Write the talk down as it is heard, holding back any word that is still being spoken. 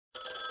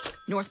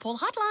North Pole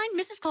Hotline,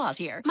 Mrs. Claus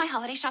here. My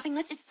holiday shopping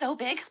list is so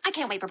big, I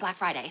can't wait for Black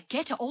Friday.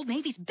 Get to Old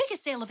Navy's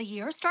biggest sale of the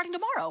year starting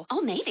tomorrow.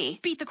 Old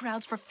Navy? Beat the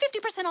crowds for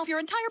 50% off your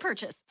entire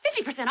purchase.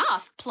 50%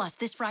 off? Plus,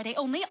 this Friday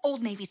only,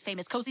 Old Navy's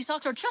famous cozy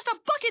socks are just $1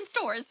 in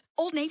stores.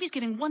 Old Navy's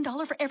giving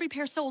 $1 for every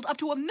pair sold up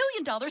to $1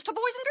 million to boys and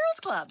girls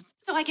clubs.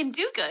 So I can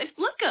do good,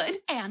 look good,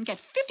 and get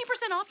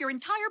 50% off your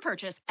entire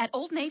purchase at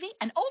Old Navy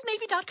and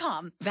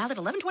OldNavy.com. Valid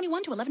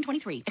 11/21 to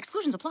 11/23.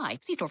 Exclusions apply.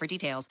 See store for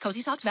details.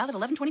 Cozy socks valid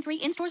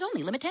 11/23 in stores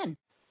only. Limit 10.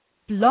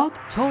 Blog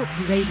Talk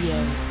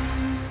Radio.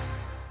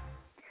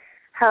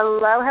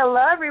 Hello,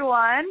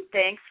 everyone.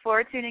 Thanks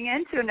for tuning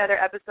in to another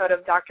episode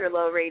of Dr.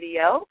 Low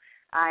Radio.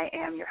 I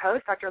am your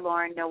host, Dr.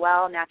 Lauren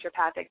Noel,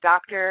 naturopathic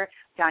doctor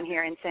down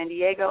here in San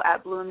Diego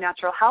at Bloom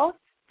Natural Health.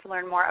 To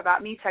learn more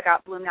about me, check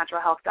out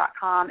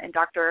bloomnaturalhealth.com and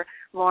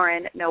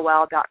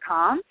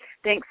drlaurennoel.com.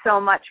 Thanks so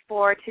much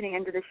for tuning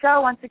into the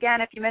show. Once again,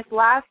 if you missed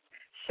last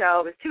show,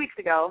 it was 2 weeks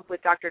ago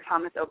with Dr.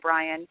 Thomas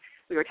O'Brien.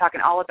 We were talking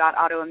all about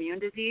autoimmune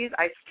disease.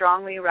 I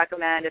strongly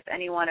recommend if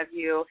any one of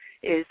you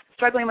is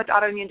struggling with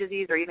autoimmune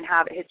disease or even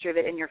have a history of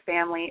it in your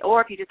family,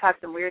 or if you just have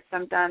some weird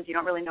symptoms, you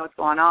don't really know what's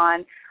going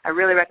on, I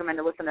really recommend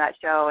to listen to that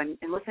show and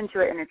listen to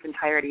it in its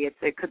entirety.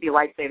 It could be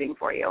life-saving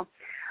for you.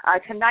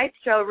 Tonight's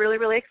show,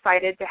 really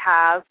excited to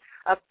have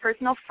a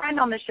personal friend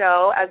on the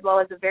show as well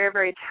as a very,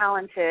 very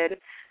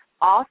talented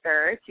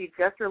author. She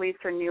just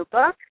released her new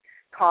book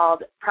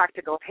called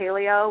Practical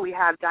Paleo. We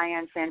have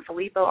Diane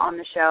Sanfilippo on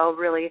the show.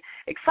 Really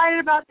excited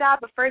about that.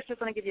 But first,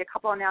 just want to give you a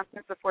couple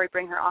announcements before we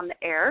bring her on the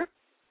air.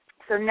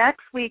 So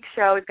next week's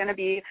show is going to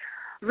be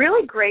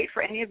really great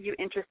for any of you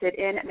interested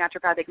in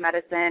naturopathic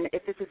medicine.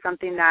 If this is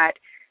something that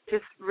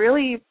just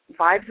really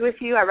vibes with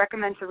you, I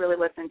recommend to really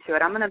listen to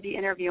it. I'm going to be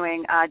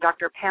interviewing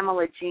Dr.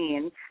 Pamela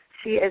Jean.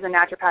 She is a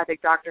naturopathic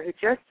doctor who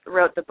just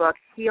wrote the book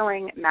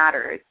Healing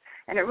Matters.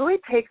 And it really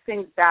takes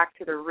things back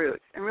to the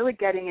roots and really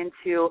getting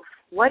into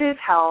what is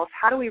health,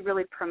 how do we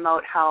really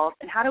promote health,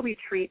 and how do we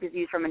treat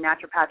disease from a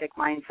naturopathic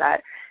mindset.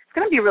 It's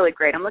going to be really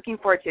great. I'm looking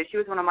forward to it. She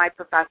was one of my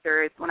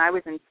professors when I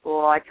was in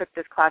school. I took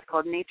this class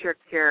called Nature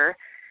Cure,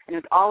 and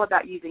it's all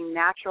about using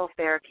natural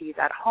therapies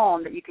at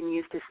home that you can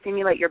use to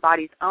stimulate your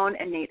body's own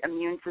innate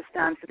immune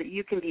system so that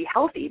you can be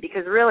healthy,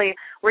 because really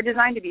we're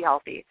designed to be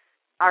healthy.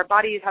 Our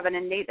bodies have an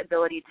innate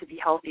ability to be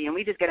healthy, and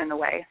we just get in the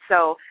way.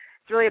 So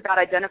it's really about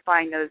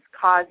identifying those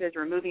causes,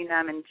 removing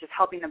them, and just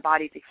helping the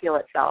body to heal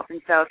itself.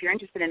 And so if you're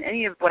interested in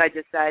any of what I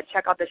just said,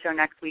 check out the show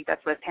next week.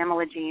 That's with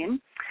Pamela Jean.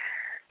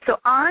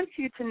 So on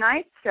to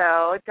tonight's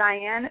show,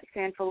 Diane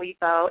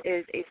Sanfilippo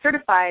is a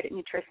certified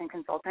nutrition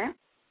consultant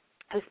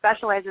who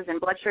specializes in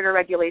blood sugar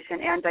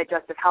regulation and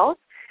digestive health.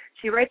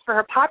 She writes for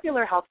her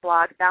popular health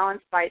blog,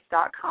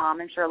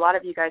 BalanceBites.com. I'm sure a lot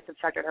of you guys have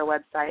checked out her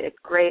website. It's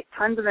great,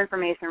 tons of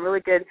information,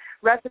 really good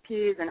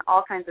recipes, and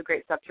all kinds of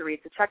great stuff to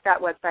read. So check that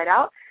website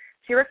out.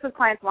 She works with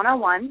clients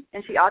one-on-one,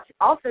 and she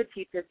also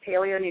teaches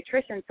paleo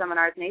nutrition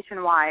seminars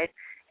nationwide,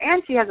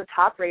 and she has a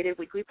top-rated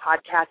weekly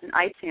podcast in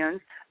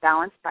iTunes,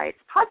 Balance Bites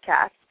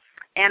Podcast.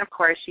 And, of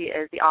course, she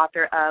is the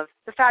author of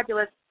the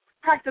fabulous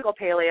Practical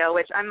Paleo,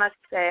 which I must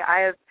say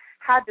I have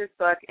had this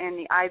book in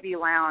the IV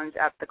lounge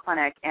at the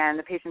clinic, and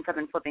the patients have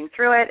been flipping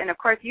through it. And, of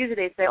course, usually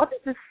they say, oh,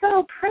 this is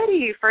so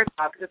pretty, first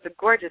off, because it's a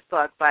gorgeous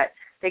book, but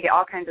they get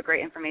all kinds of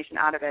great information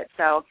out of it.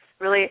 So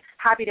really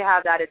happy to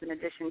have that as an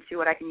addition to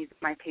what I can use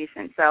with my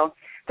patients. So,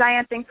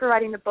 Diane, thanks for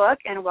writing the book,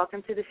 and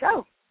welcome to the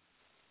show.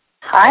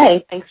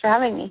 Hi, thanks for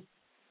having me.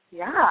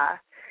 Yeah.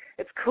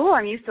 It's cool.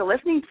 I'm used to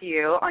listening to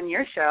you on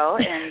your show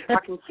and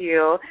talking to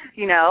you,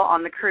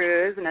 on the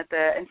cruise and at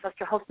the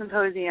Ancestral Health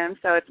Symposium.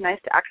 So it's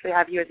nice to actually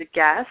have you as a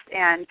guest.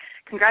 And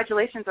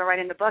congratulations on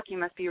writing the book. You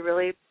must be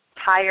really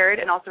tired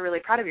and also really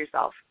proud of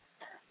yourself.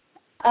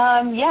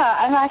 Yeah,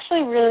 I'm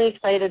actually really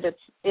excited.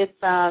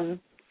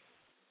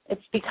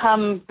 It's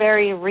become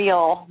very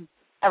real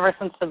ever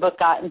since the book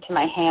got into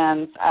my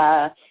hands.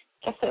 I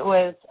guess it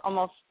was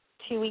almost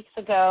 2 weeks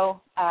ago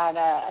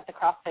at the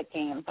CrossFit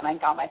Games, and I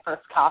got my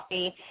first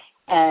copy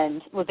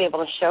and was able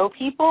to show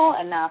people,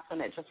 and that's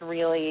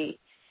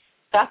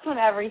when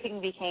everything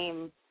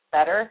became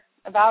better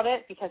about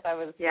it, because I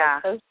was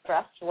so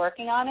stressed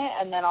working on it,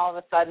 and then all of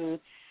a sudden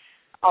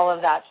all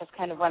of that just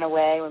kind of went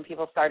away when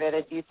people started,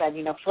 as you said,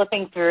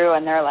 flipping through,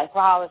 and they're like,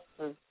 wow,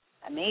 this is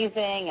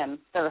amazing, and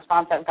the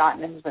response I've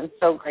gotten has been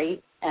so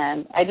great,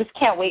 and I just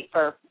can't wait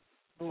for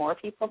more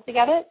people to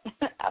get it.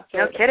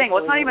 No kidding.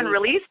 Well, it's not even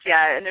released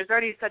yet, and there's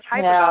already such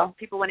hype about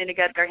people wanting to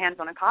get their hands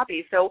on a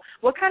copy. So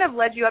what kind of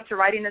led you up to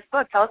writing this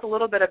book? Tell us a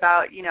little bit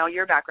about,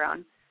 your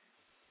background.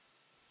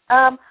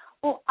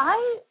 Well,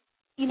 I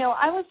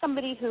was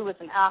somebody who was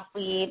an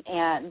athlete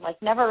and,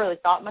 never really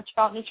thought much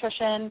about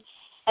nutrition.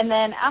 And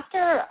then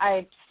after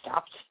I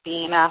stopped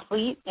being an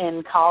athlete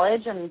in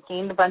college and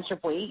gained a bunch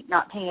of weight,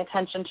 not paying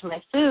attention to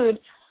my food,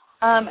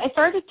 I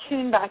started to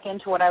tune back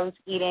into what I was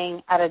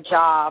eating at a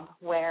job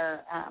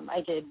where I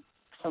did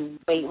some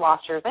Weight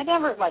Watchers. I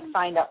never,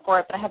 signed up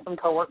for it, but I had some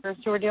coworkers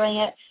who were doing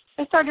it.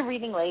 I started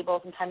reading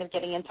labels and kind of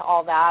getting into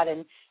all that,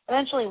 and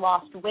eventually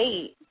lost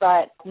weight,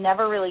 but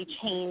never really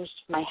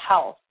changed my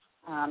health.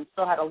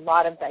 Still had a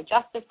lot of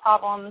digestive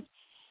problems,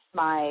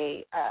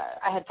 I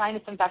had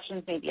sinus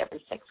infections maybe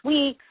every 6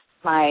 weeks.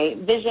 My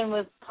vision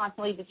was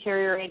constantly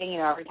deteriorating.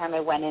 Every time I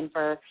went in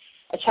for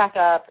a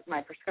checkup,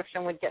 my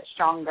prescription would get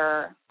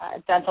stronger.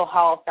 Dental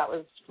health, that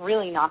was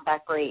really not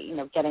that great,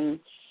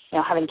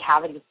 having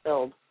cavities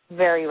filled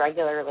very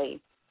regularly.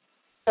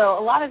 So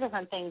a lot of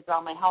different things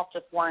about my health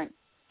just weren't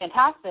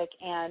fantastic.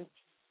 And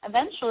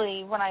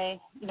eventually when I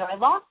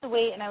lost the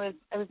weight and I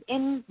was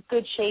in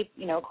good shape,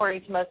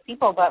 according to most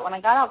people, but when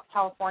I got out to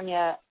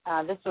California,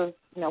 this was,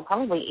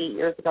 probably 8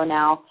 years ago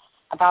now,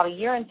 about a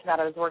year into that,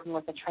 I was working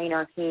with a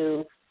trainer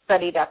who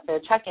studied at the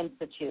CHEK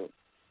Institute.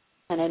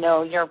 And I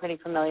know you're pretty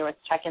familiar with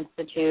CHEK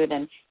Institute,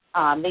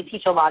 and they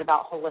teach a lot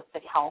about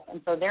holistic health.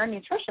 And so their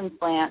nutrition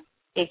slant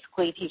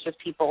basically teaches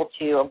people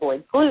to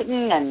avoid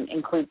gluten and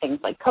include things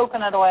like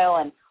coconut oil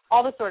and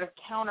all the sort of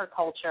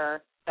counterculture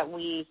that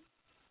we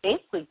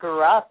basically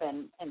grew up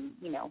and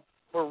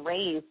were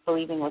raised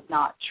believing was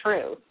not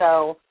true.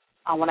 So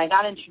when I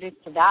got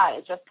introduced to that,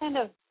 it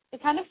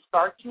kind of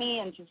sparked me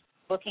into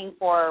looking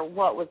for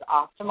what was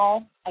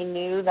optimal. I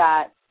knew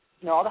that,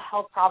 all the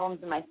health problems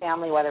in my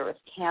family, whether it was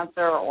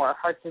cancer or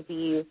heart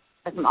disease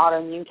or some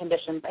autoimmune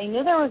conditions, I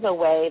knew there was a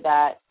way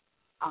that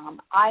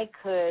I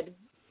could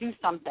do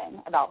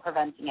something about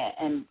preventing it.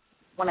 And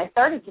when I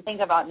started to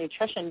think about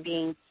nutrition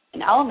being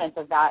an element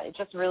of that, it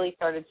just really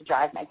started to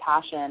drive my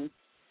passion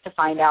to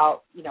find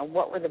out,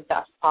 what were the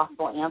best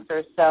possible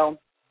answers. So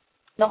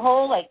the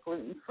whole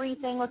gluten-free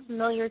thing was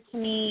familiar to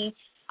me,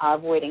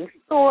 avoiding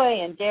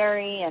soy and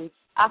dairy. And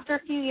after a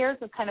few years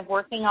of kind of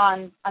working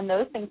on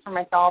those things for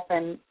myself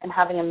and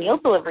having a meal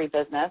delivery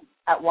business,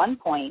 at one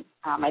point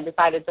I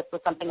decided this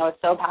was something I was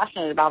so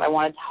passionate about. I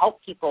wanted to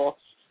help people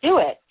do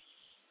it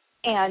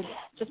and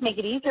just make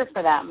it easier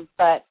for them.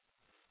 But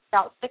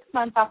about 6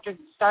 months after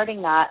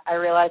starting that, I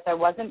realized I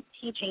wasn't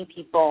teaching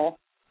people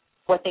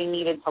what they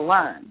needed to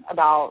learn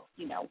about,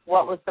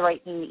 what was the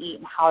right thing to eat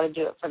and how to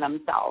do it for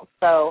themselves.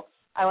 So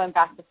I went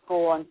back to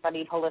school and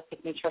studied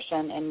holistic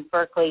nutrition in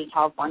Berkeley,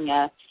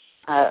 California.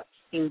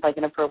 Seems like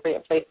an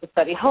appropriate place to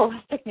study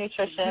holistic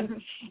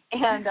nutrition.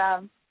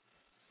 And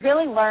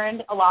really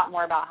learned a lot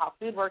more about how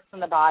food works in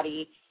the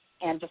body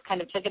and just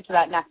kind of took it to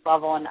that next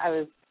level. And I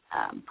was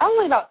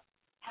probably about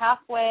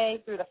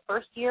halfway through the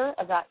first year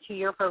of that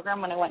 2-year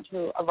program when I went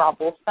to a Robb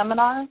Wolf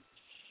seminar.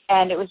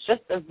 And it was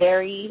just a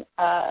very,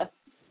 I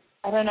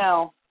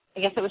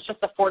guess it was just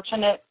a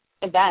fortunate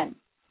event,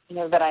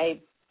 that I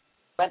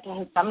went to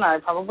his seminar. I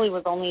probably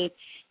was only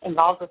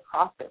involved with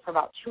CrossFit for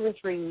about 2 or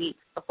 3 weeks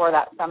before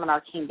that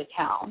seminar came to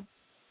town.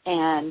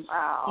 And,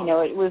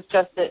 it was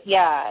just, it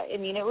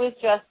was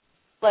just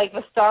like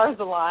the stars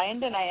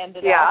aligned, and I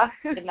ended up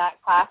in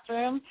that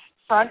classroom,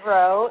 front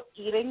row,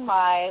 eating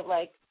my,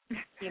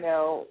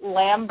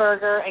 lamb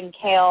burger and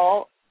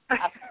kale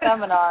at the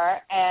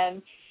seminar,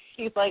 and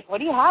she's like, what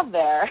do you have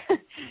there?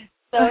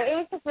 So it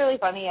was just really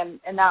funny, and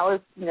that was,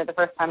 the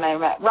first time I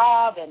met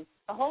Rob, and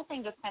the whole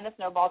thing just kind of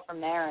snowballed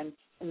from there, and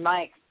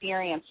my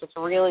experience just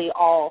really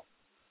all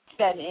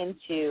fed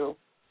into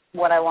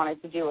what I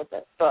wanted to do with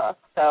this book.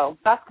 So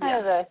that's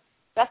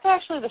that's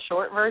actually the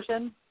short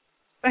version.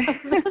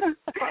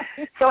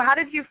 So how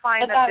did you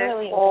find that this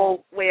really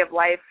whole way of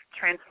life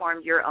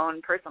transformed your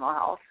own personal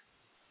health?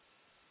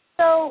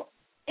 So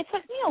it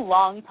took me a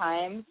long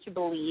time to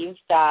believe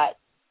that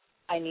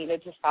I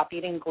needed to stop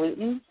eating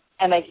gluten,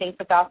 and I think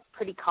that that's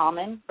pretty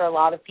common for a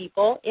lot of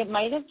people. It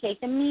might have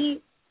taken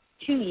me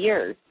 2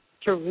 years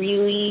to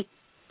really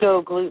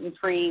go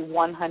gluten-free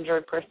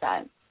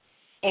 100%.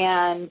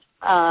 And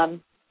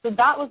so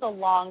that was a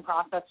long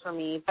process for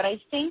me. But I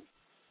think,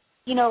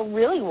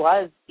 really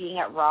was being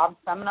at Rob's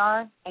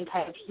seminar and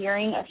kind of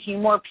hearing a few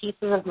more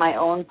pieces of my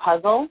own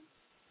puzzle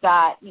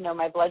that,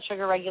 my blood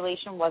sugar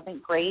regulation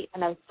wasn't great,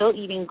 and I'm still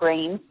eating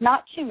grains,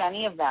 not too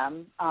many of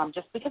them,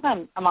 just because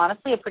I'm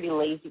honestly a pretty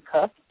lazy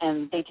cook,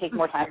 and they take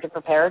more time to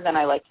prepare than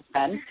I like to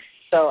spend.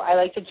 So I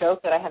like to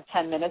joke that I have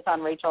 10 minutes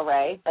on Rachel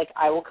Ray.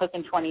 I will cook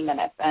in 20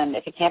 minutes, and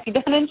if it can't be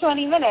done in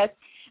 20 minutes,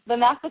 then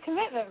that's a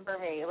commitment for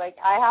me.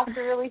 I have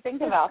to really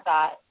think about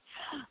that.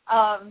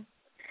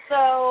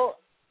 So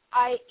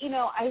I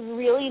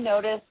really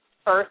noticed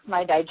first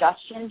my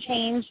digestion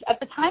changed. At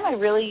the time, I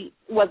really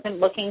wasn't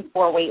looking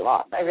for weight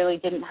loss. I really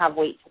didn't have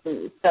weight to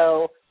lose.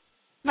 So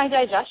my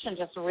digestion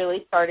just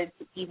really started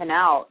to even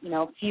out,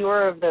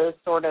 fewer of those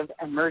sort of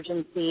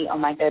emergency, oh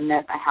my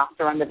goodness, I have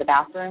to run to the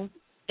bathroom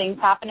things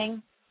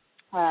happening.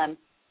 I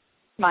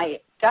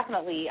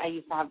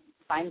used to have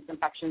sinus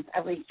infections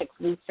every 6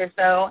 weeks or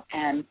so,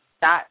 and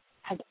that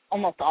has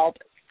almost all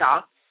but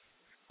stopped.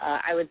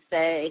 I would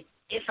say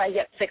if I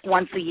get sick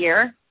once a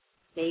year,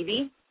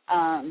 maybe.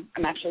 I'm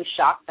actually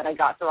shocked that I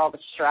got through all the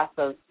stress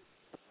of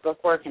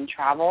bookwork and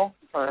travel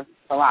for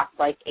the last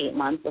 8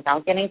 months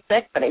without getting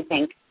sick, but I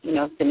think,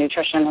 the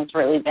nutrition has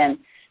really been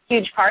a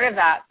huge part of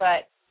that.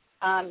 But,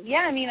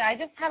 I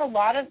just had a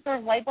lot of sort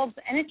of light bulbs,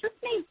 and it just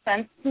made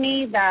sense to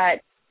me that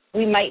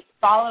we might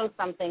follow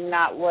something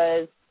that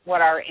was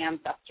what our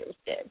ancestors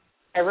did.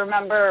 I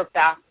remember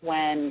back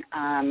when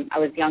I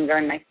was younger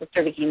and my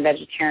sister became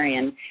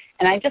vegetarian,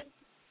 and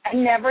I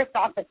never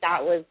thought that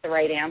was the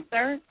right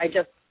answer.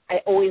 I I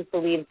always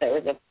believed there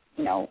was a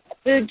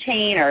food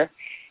chain, or,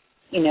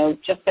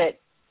 just that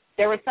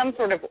there was some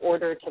sort of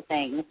order to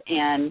things.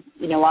 And,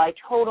 while I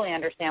totally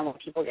understand when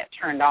people get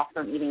turned off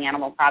from eating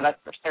animal products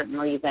for certain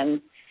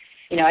reasons,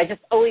 I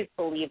just always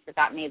believed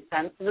that made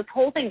sense. So this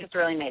whole thing just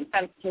really made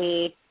sense to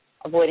me,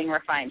 avoiding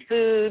refined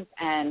foods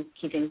and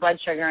keeping blood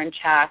sugar in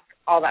check,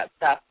 all that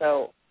stuff.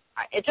 So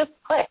it just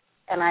clicked.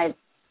 And I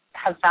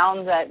have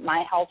found that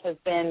my health has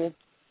been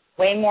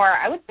way more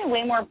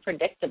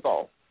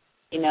predictable.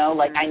 I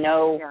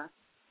know,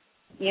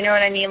 you know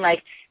what I mean? Like,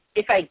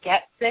 if I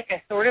get sick,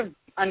 I sort of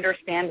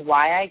understand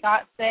why I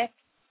got sick,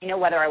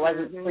 whether I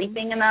wasn't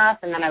sleeping enough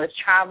and then I was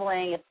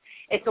traveling.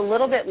 It's a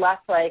little bit less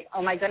like,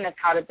 oh, my goodness,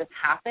 how did this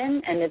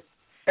happen? And it's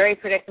very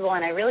predictable,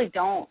 and I really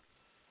don't,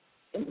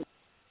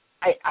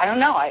 I don't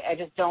know. I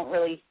just don't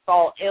really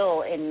fall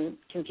ill in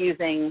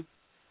confusing,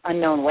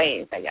 unknown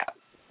ways, I guess.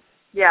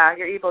 Yeah,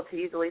 you're able to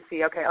easily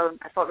see, okay, oh,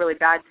 I felt really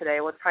bad today.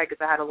 Well, it's probably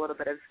because I had a little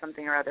bit of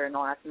something or other in the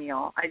last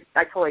meal.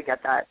 I totally get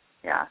that,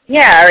 yeah.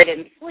 Yeah, or I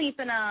didn't sleep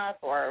enough,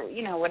 or,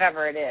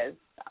 whatever it is.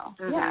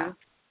 So, yeah.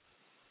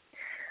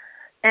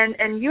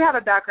 And you have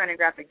a background in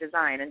graphic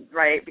design, and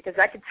right? Because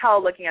I could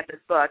tell looking at this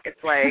book,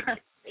 it's like,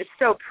 it's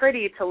so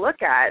pretty to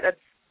look at.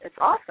 It's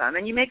awesome.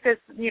 And you make this,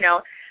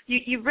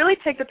 you really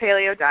take the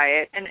paleo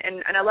diet, and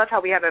I love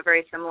how we have a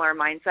very similar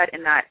mindset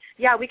in that,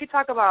 yeah, we could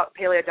talk about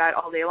paleo diet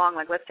all day long,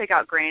 like let's take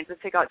out grains,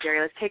 let's take out dairy,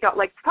 let's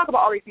talk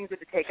about all these things we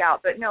have to take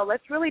out, but no,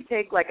 let's really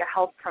take like a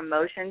health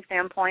promotion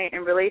standpoint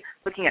and really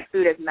looking at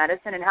food as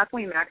medicine, and how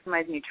can we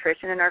maximize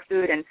nutrition in our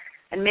food and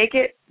make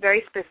it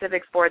very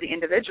specific for the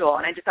individual.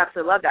 And I just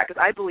absolutely love that, because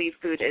I believe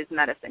food is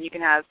medicine. You can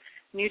have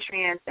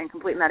nutrients and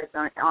complete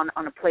medicine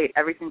on a plate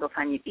every single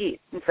time you eat.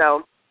 And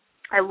so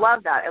I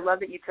love that. I love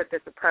that you took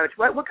this approach.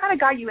 What kind of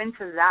got you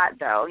into that,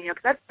 though?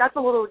 Because that's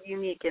a little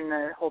unique in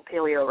the whole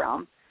paleo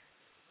realm.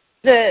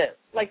 The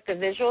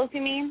visuals,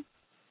 you mean?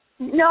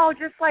 No,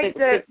 just like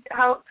the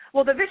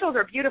visuals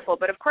are beautiful,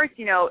 but of course,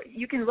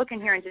 you can look in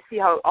here and just see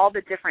how all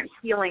the different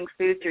healing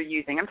foods you're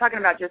using. I'm talking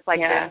about just like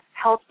the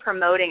health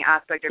promoting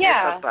aspect of your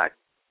cookbook.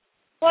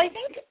 Well,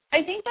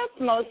 I think that's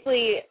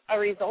mostly a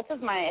result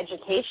of my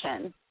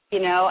education,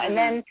 and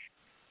then,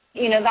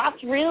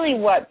 that's really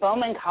what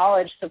Bowman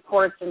College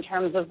supports in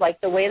terms of like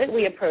the way that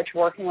we approach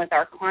working with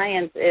our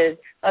clients is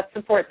let's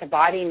support the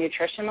body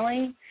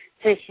nutritionally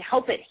to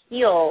help it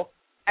heal.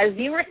 As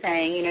you were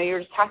saying, you were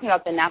just talking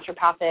about the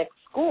naturopathic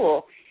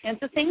school, and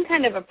it's the same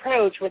kind of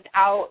approach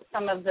without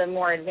some of the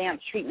more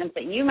advanced treatments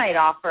that you might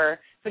offer,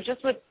 but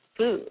just with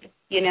food,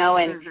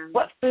 and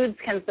what foods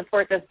can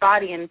support this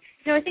body. And,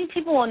 I think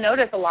people will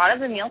notice a lot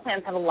of the meal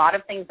plans have a lot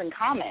of things in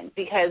common,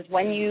 because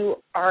when you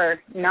are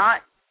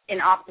not in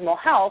optimal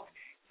health,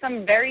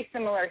 some very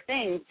similar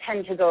things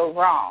tend to go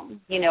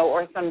wrong,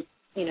 or some,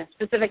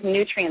 specific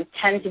nutrients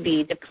tend to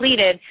be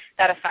depleted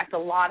that affect a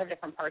lot of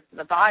different parts of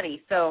the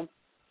body. So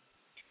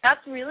that's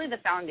really the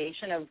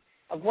foundation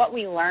of what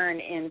we learn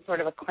in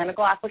sort of a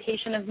clinical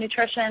application of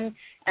nutrition.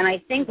 And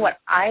I think what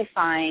I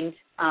find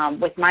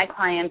with my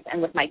clients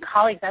and with my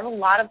colleagues, I have a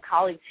lot of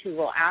colleagues who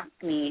will ask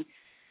me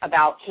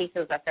about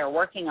cases that they're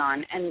working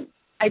on. And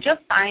I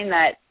just find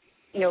that,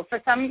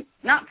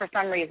 not for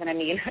some reason,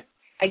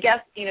 I guess,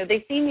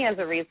 they see me as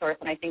a resource,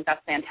 and I think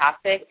that's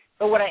fantastic.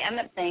 But what I end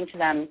up saying to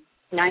them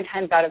 9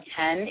 times out of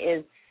 10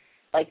 is,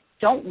 like,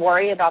 don't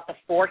worry about the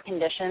 4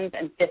 conditions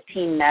and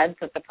 15 meds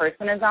that the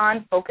person is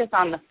on. Focus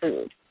on the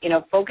food.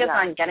 Focus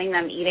on getting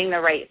them eating the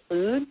right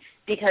food,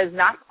 because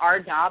that's our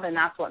job and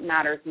that's what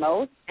matters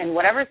most. And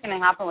whatever's going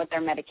to happen with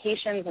their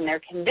medications and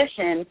their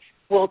condition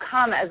will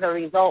come as a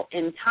result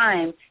in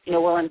time,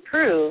 will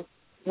improve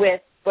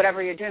with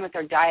whatever you're doing with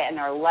their diet and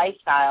their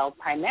lifestyle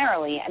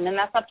primarily. And then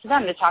that's up to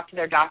them to talk to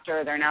their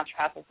doctor or their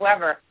naturopath,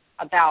 whoever,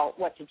 about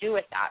what to do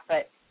with that.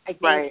 But I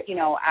think,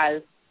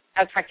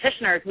 as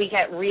practitioners, we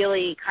get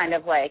really kind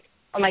of like,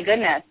 oh, my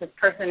goodness, this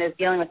person is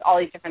dealing with all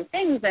these different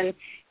things. And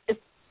it's,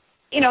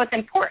 it's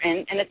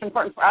important, and it's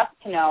important for us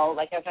to know,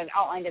 like as I've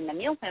outlined in the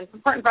meal plan, it's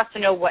important for us to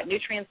know what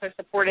nutrients are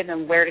supported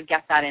and where to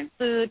get that in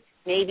food,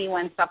 maybe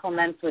when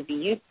supplements would be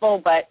useful,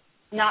 but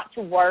not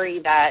to worry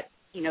that,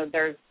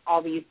 there's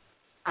all these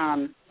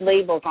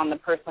labels on the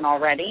person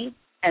already,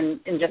 and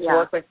just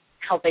work with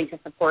helping to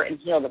support and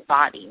heal the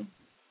body.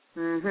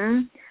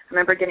 I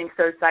remember getting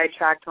so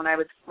sidetracked when I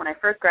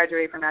first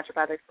graduated from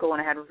naturopathic school,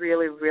 and I had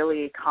really,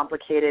 really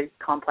complicated,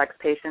 complex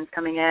patients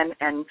coming in,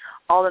 and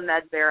all the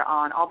meds they're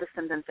on, all the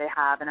symptoms they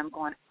have, and I'm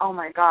going, oh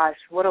my gosh,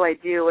 what do I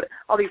do?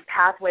 All these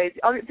pathways,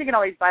 I'm thinking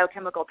all these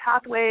biochemical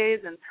pathways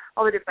and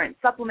all the different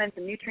supplements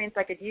and nutrients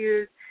I could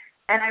use.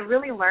 And I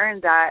really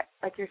learned that,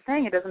 like you're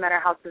saying, it doesn't matter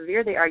how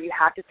severe they are, you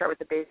have to start with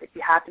the basics.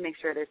 You have to make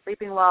sure they're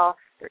sleeping well,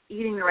 they're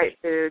eating the right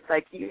foods.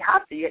 Like, you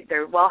have to.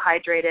 They're well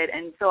hydrated,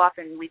 and so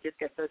often we just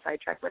get so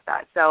sidetracked with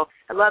that. So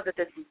I love that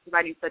this is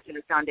providing such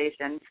a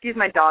foundation. Excuse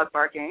my dog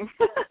barking.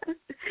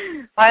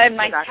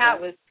 My cat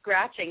was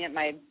scratching at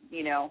my,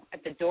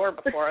 at the door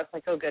before. I was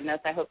like, oh, goodness,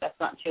 I hope that's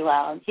not too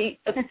loud.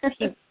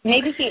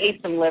 Maybe he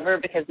ate some liver,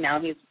 because now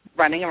he's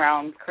running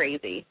around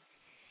crazy.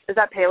 Is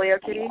that Paleo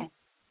Kitty?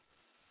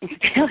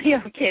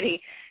 Paleo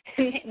Kitty.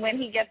 when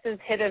he gets his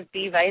hit of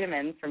B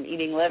vitamins from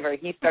eating liver,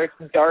 he starts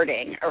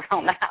darting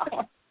around the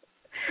house.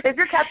 Is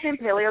your cat's name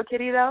Paleo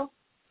Kitty, though?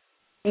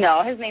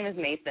 No, his name is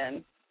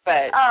Mason,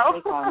 but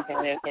we call him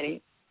Paleo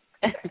Kitty.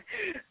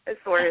 I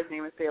swore his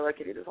name was Paleo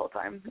Kitty this whole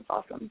time. It's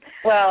awesome.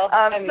 Well,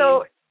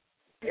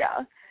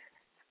 yeah.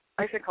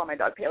 I should call my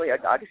dog Paleo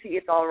Dog. She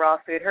eats all raw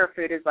food. Her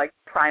food is like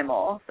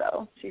primal,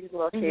 so she's a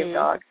little cave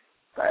dog.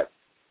 But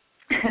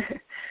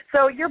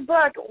so your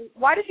book,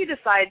 why did you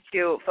decide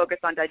to focus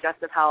on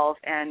digestive health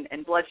and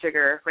blood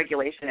sugar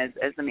regulation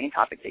as the main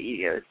topic that you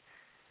use?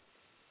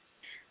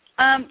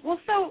 Well,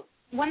 so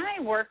when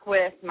I work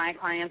with my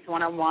clients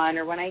one-on-one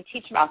or when I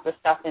teach about this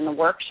stuff in the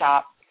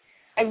workshop,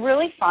 I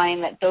really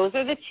find that those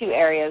are the two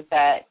areas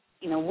that,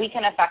 we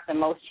can affect the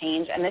most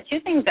change, and the two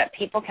things that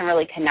people can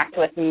really connect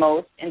with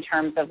most in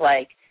terms of,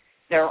 like,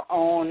 their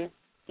own,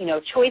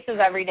 choices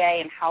every day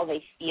and how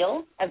they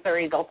feel as a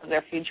result of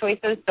their food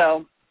choices.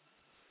 So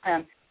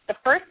the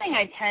first thing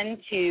I tend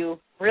to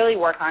really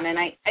work on, and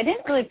I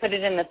didn't really put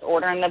it in this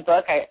order in the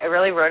book. I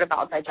really wrote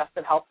about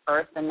digestive health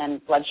first and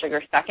then blood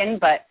sugar second.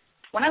 But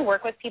when I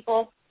work with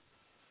people,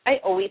 I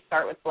always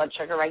start with blood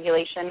sugar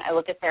regulation. I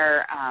look at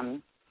their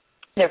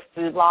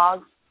food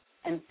logs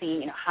and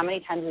see, how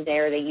many times a day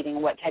are they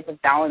eating, what type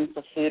of balance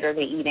of food are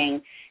they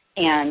eating,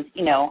 and,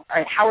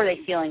 or how are they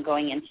feeling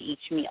going into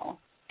each meal.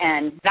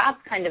 And that's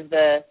kind of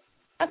the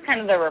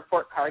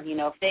report card.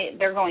 If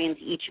they're going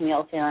into each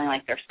meal feeling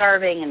like they're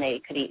starving and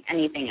they could eat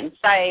anything in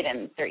sight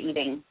and they're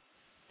eating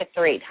 6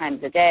 or 8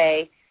 times a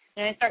day,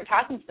 and I start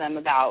talking to them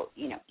about,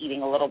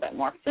 eating a little bit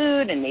more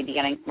food and maybe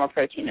getting some more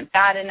protein and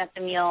fat in at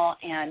the meal.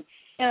 And,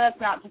 that's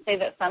not to say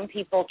that some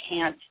people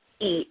can't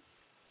eat,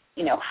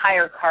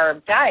 higher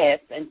carb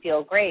diets and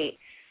feel great.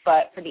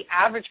 But for the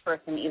average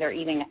person, either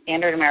eating a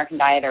standard American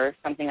diet or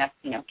something that's,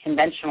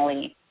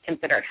 conventionally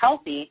considered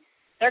healthy,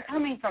 they're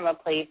coming from a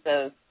place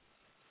of,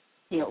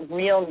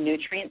 real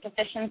nutrient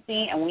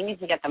deficiency, and we need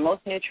to get the most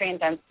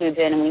nutrient-dense foods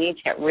in, and we need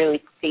to get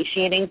really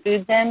satiating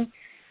foods in.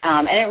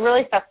 And it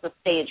really sets the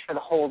stage for the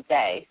whole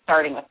day,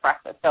 starting with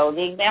breakfast. So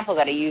the example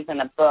that I use in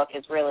the book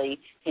is really,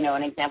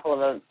 an example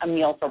of a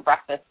meal for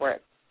breakfast where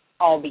it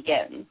all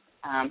begins.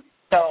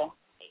 So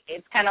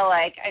it's kind of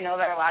like, I know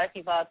there are a lot of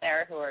people out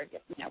there who are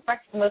just,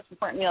 breakfast is the most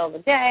important meal of the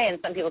day, and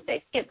some people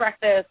say skip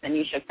breakfast and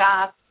you should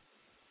fast,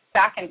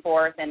 back and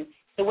forth. And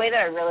the way that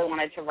I really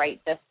wanted to write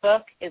this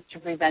book is to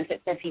present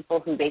it to people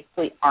who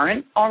basically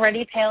aren't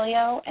already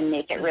paleo and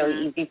make it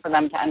really easy for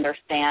them to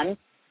understand.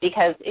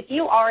 Because if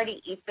you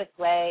already eat this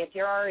way, if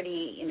you're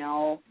already,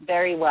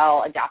 very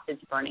well adapted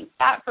to burning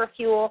fat for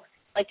fuel,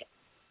 like,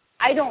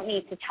 I don't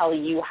need to tell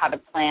you how to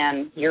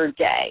plan your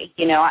day.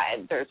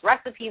 There's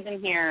recipes in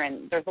here,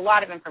 and there's a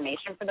lot of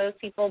information for those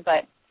people,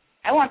 but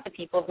I want the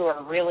people who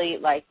are really,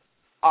 like,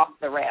 off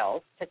the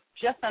rails to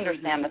just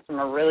understand this from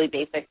a really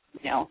basic,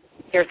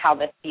 here's how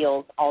this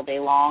feels all day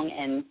long,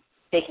 and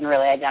they can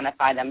really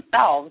identify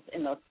themselves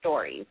in those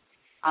stories.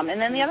 And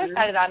then the other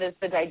side of that is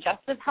the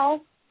digestive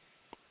health,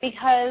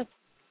 because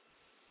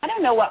I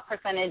don't know what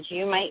percentage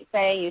you might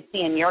say you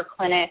see in your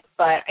clinic,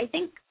 but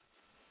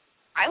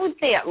I would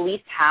say at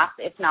least half,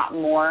 if not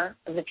more,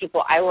 of the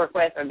people I work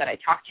with or that I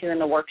talk to in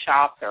the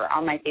workshops or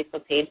on my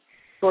Facebook page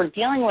who are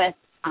dealing with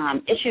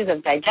issues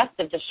of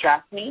digestive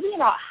distress, maybe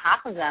about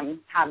half of them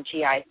have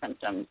GI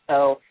symptoms.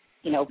 So,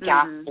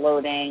 gas,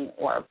 bloating,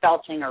 or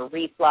belching or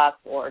reflux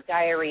or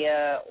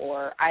diarrhea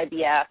or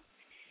IBS.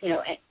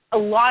 A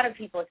lot of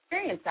people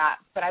experience that,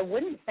 but I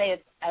wouldn't say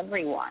it's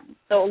everyone.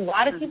 So a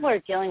lot of people are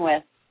dealing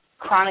with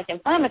chronic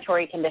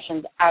inflammatory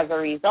conditions as a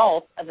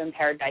result of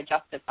impaired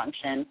digestive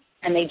function,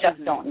 and they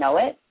just don't know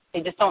it. They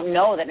just don't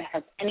know that it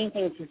has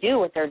anything to do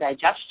with their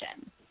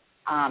digestion.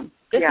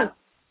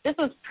 This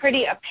was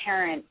pretty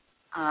apparent.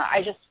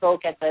 I just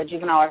spoke at the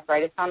Juvenile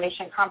Arthritis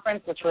Foundation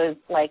conference, which was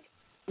like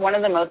one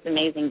of the most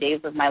amazing days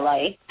of my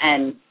life.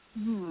 And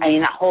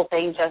that whole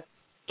thing just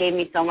gave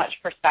me so much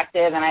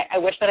perspective. And I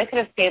wish that I could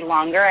have stayed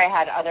longer. I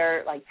had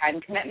other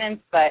time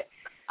commitments, but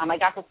I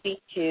got to speak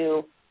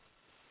to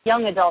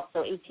young adults,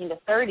 so 18 to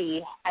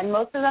 30, and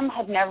most of them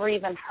had never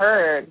even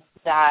heard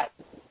that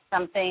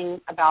something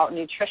about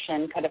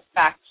nutrition could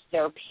affect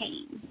their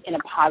pain in a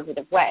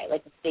positive way.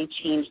 Like if they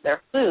changed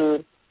their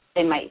food,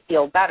 they might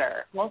feel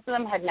better. Most of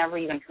them had never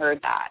even heard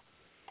that.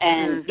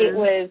 And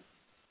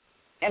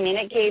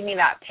it gave me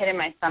that pit in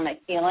my stomach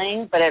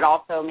feeling, but it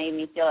also made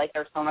me feel like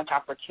there's so much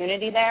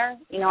opportunity there.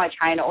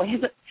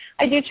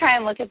 I do try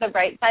and look at the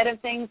bright side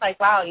of things, like,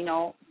 wow,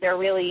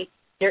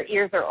 their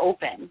ears are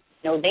open.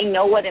 They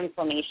know what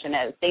inflammation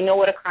is. They know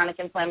what a chronic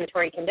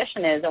inflammatory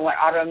condition is and what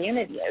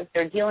autoimmunity is.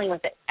 They're dealing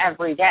with it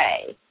every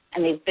day,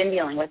 and they've been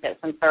dealing with it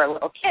since they're a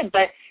little kid.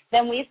 But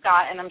then we've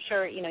got, and I'm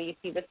sure, you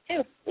see this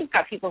too, we've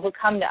got people who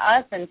come to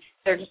us and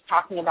they're just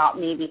talking about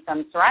maybe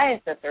some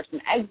psoriasis or some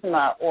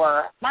eczema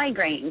or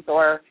migraines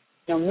or,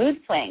 mood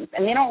swings,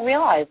 and they don't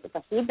realize that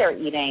the food they're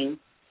eating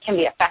can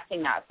be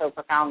affecting that so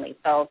profoundly.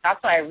 So that's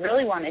why I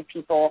really wanted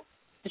people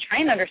to try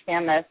and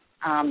understand this.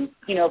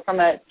 From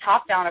a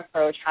top-down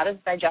approach, how does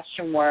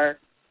digestion work?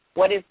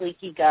 What is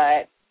leaky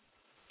gut?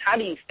 How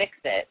do you fix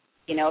it?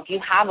 you know, if you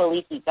have a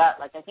leaky gut,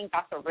 like I think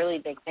that's a really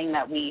big thing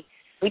that we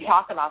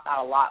talk about that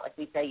a lot. Like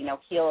we say, you know,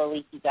 heal a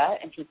leaky gut,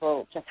 and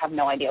people just have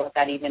no idea what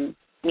that even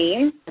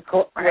means.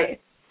 Right.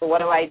 So what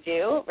do I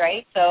do,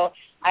 right? So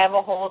I have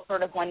a whole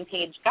sort of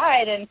one-page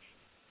guide, and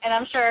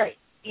I'm sure,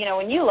 you know,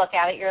 when you look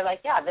at it, you're like,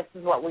 yeah, this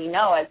is what we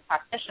know as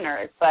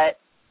practitioners, but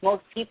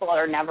most people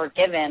are never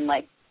given,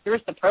 like,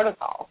 here's the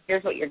protocol,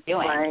 here's what you're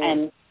doing. Right.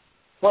 And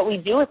what we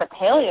do with a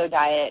paleo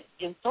diet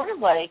is sort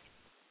of like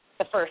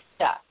the first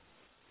step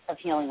of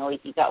healing a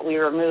leaky gut. We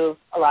remove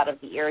a lot of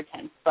the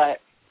irritants, but,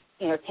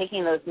 you know,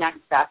 taking those next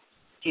steps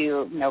to,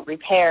 you know,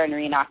 repair and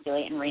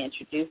reinoculate and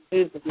reintroduce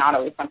foods is not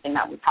always something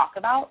that we talk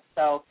about.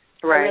 So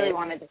I really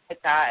wanted to put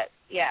that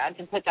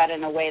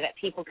in a way that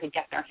people could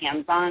get their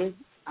hands on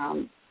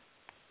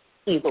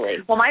easily.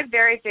 Well, my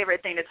very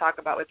favorite thing to talk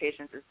about with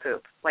patients is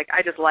poop. Like,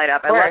 I just light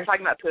up. I love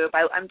talking about poop.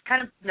 I'm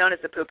kind of known as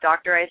the poop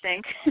doctor, I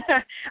think.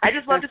 I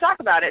just love to talk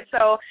about it.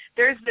 So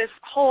there's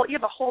you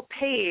have a whole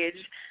page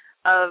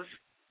of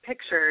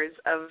pictures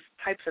of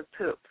types of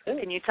poop.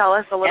 Can you tell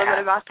us a little bit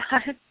about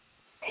that?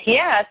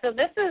 Yeah, so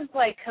this is,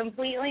 like,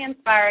 completely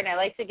inspired. I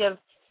like to give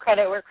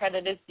credit where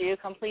credit is due,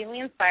 completely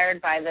inspired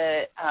by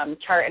the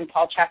chart in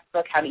Paul Chek's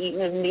book, How to Eat,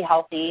 Move, and Be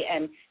Healthy.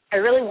 And I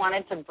really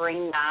wanted to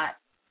bring that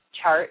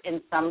chart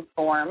in some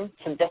form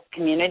to this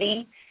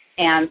community.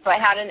 And so I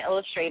had an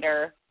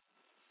illustrator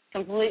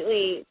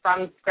completely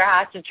from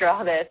scratch to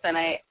draw this, and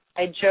I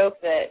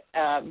joke that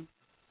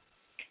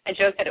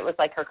it was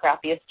like her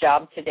crappiest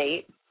job to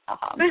date.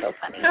 So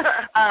funny.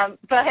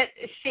 But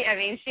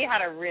she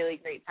had a really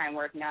great time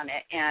working on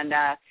it, and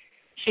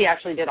she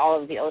actually did all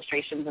of the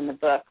illustrations in the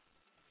book.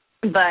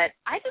 But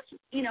I just,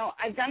 you know,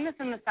 I've done this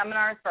in the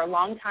seminars for a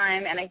long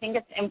time, and I think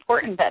it's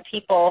important that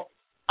people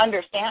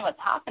understand what's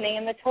happening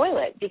in the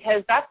toilet,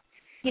 because that's,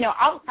 you know,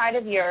 outside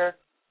of your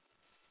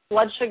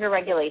blood sugar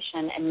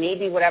regulation and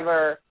maybe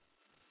whatever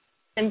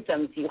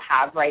symptoms you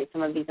have, right,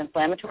 some of these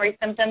inflammatory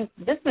symptoms,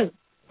 this is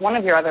one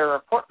of your other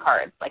report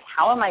cards. Like,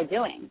 how am I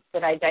doing?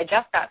 Did I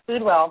digest that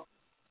food well?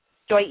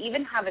 Do I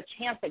even have a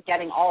chance at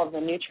getting all of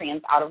the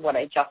nutrients out of what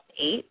I just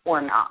ate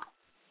or not,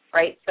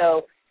 right?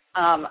 So,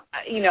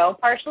 you know,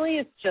 partially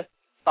it's just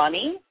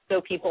funny, so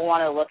people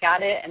want to look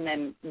at it and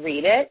then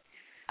read it.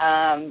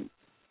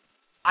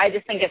 I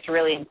just think it's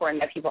really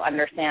important that people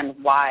understand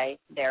why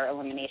their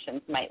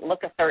eliminations might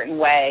look a certain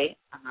way.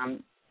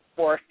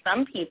 For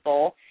some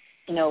people,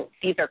 you know,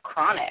 these are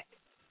chronic.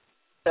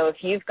 So if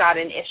you've got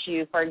an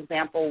issue, for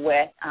example,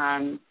 with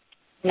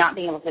not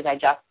being able to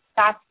digest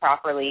fats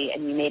properly,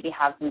 and you maybe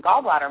have some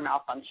gallbladder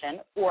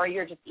malfunction, or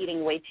you're just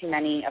eating way too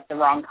many of the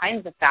wrong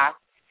kinds of fats,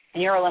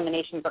 and your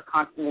eliminations are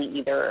constantly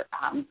either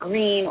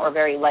green or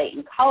very light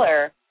in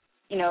color,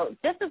 you know,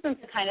 this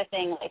isn't the kind of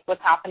thing like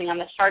what's happening on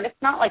this chart.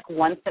 It's not like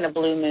once in a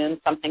blue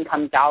moon something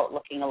comes out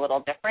looking a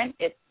little different.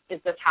 It's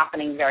just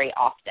happening very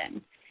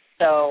often.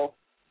 So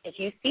if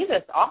you see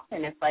this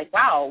often, it's like,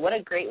 wow, what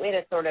a great way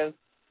to sort of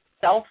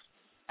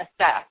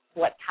self-assess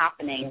what's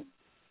happening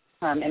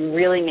and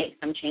really make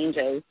some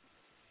changes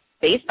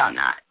based on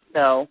that.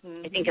 So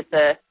I think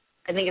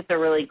it's a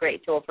really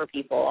great tool for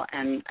people.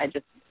 And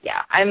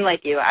I'm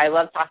like you. I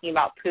love talking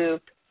about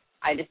poop.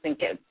 I just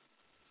think it's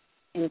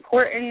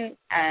important,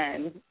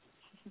 and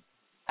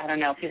I don't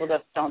know, people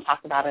just don't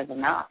talk about it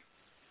enough.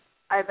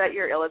 I bet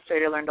your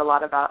illustrator learned a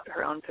lot about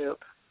her own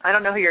poop. I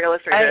don't know who your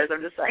illustrator is,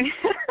 I'm just saying.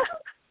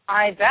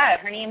 I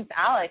bet. Her name's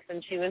Alex,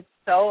 and she was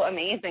so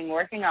amazing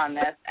working on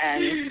this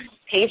and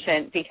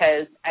patient,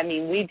 because, I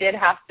mean, we did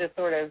have to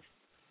sort of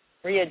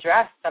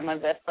readdress some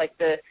of this, like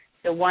the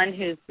one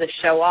who's the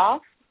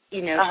show-off,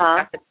 you know, she's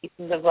got the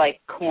pieces of,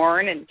 like,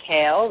 corn and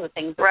kale, the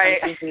things that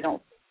sometimes we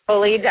don't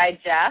fully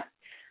digest.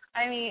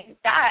 I mean,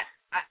 that,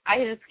 I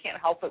just can't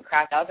help but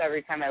crack up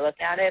every time I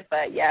look at it.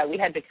 But, yeah, we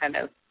had to kind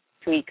of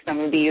tweak some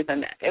of these,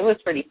 and it was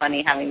pretty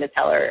funny having to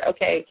tell her,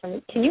 okay,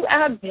 can you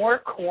add more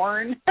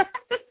corn?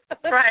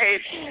 Right.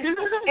 You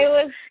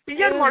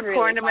get more really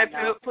corn to my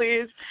poop,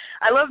 please.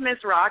 I love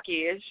Miss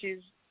Rocky.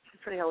 She's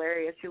pretty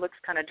hilarious. She looks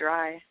kind of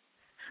dry.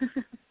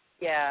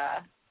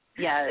 Yeah,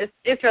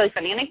 it's really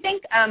funny. And I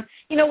think,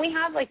 you know, we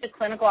have, like, the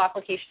clinical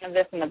application of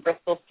this in the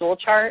Bristol stool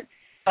chart,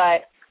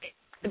 but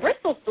the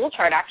Bristol stool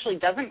chart actually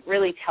doesn't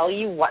really tell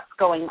you what's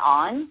going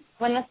on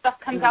when this stuff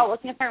comes out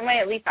looking a certain way.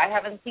 At least I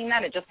haven't seen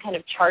that. It just kind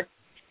of charts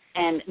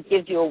and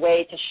gives you a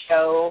way to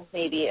show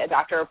maybe a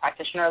doctor or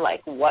practitioner,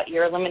 like, what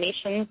your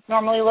eliminations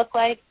normally look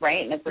like,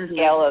 right? And it's a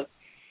scale of,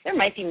 there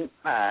might be,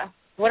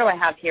 what do I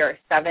have here,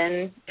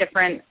 7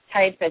 different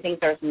types. I think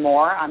there's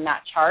more on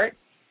that chart,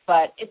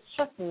 but it's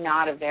just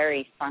not a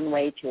very fun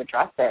way to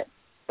address it.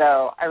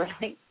 So I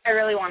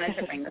really wanted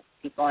to bring this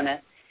to people in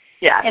a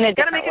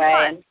different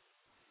way. And,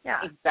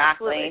 yeah,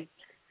 exactly. Absolutely.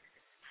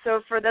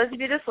 So for those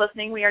of you just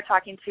listening, we are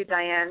talking to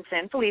Diane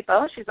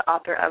Sanfilippo. She's the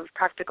author of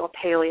Practical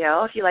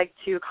Paleo. If you'd like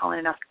to call in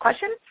and ask a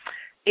question,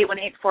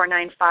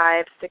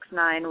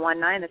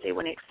 818-495-6919. That's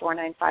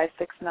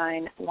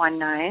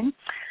 818-495-6919.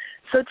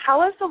 So tell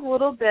us a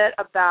little bit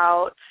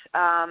about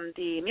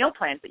the meal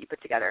plans that you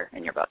put together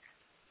in your book.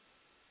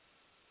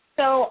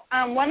 So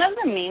one of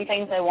the main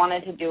things I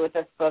wanted to do with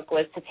this book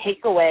was to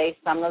take away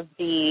some of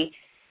the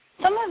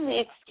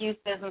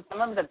excuses and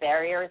some of the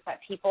barriers that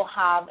people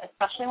have,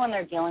 especially when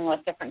they're dealing with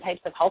different types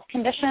of health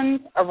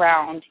conditions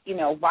around,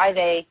 why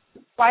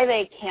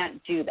they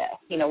can't do this,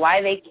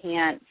 why they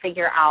can't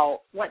figure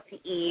out what to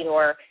eat,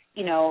 or,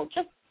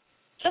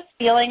 just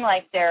feeling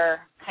like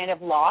they're kind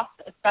of lost,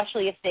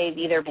 especially if they've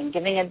either been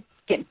given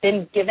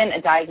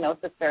a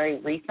diagnosis very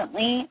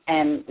recently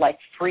and like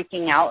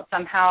freaking out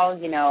somehow,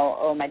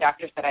 oh, my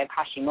doctor said I have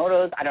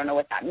Hashimoto's, I don't know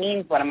what that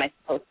means, what am I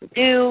supposed to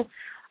do?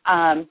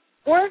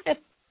 Or if it's,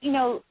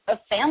 a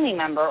family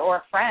member or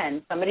a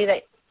friend, somebody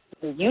that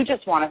you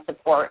just want to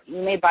support,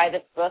 you may buy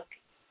this book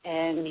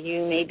and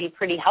you may be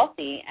pretty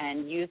healthy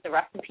and use the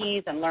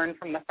recipes and learn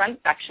from the front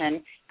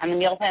section, and the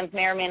meal plans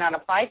may or may not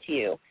apply to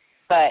you.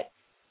 But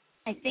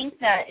I think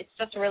that it's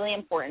just really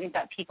important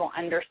that people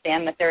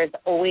understand that there is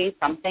always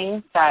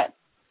something that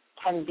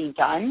can be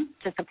done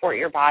to support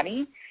your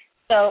body.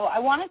 So I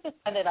wanted to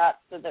set it up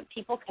so that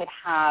people could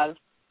have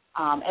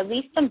at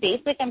least some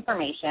basic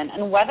information,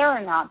 and whether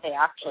or not they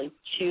actually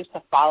choose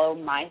to follow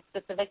my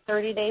specific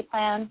 30-day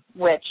plan,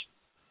 which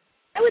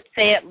I would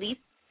say at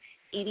least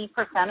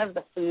 80% of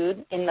the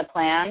food in the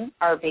plan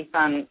are based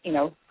on,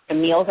 the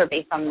meals are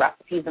based on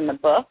recipes in the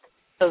book,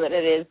 so that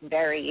it is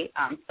very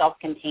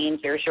self-contained.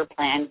 Here's your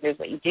plan, here's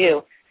what you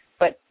do,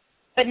 but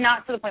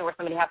not to the point where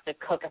somebody has to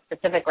cook a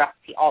specific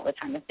recipe all the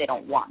time if they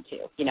don't want to.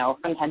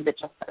 Sometimes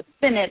it's just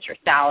spinach or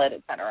salad,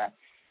 et cetera.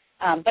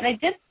 But I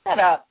did set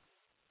up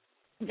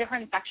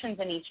different sections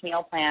in each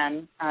meal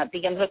plan.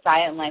 Begins with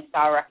diet and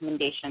lifestyle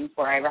recommendations,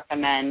 where I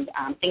recommend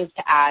things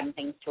to add and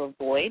things to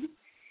avoid,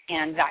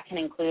 and that can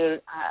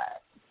include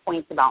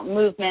points about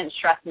movement,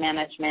 stress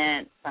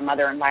management, some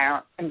other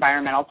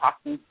environmental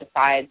toxins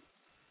besides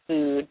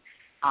food.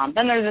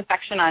 Then there's a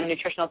section on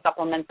nutritional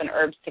supplements and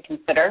herbs to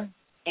consider,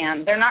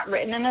 and they're not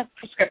written in a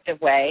prescriptive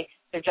way.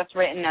 They're just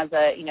written as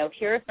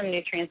here are some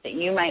nutrients that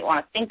you might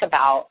want to think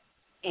about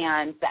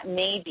and that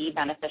may be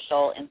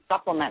beneficial in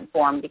supplement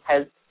form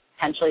because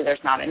potentially there's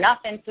not enough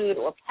in food,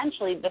 or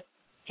potentially this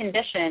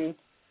condition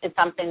is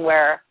something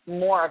where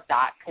more of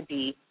that could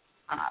be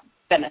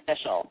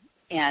beneficial.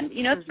 And,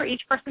 it's for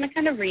each person to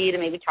kind of read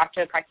and maybe talk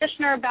to a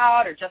practitioner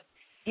about, or just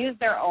use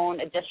their own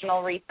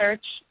additional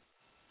research.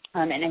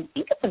 And I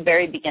think at the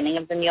very beginning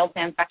of the meal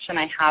plan section,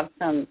 I have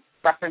some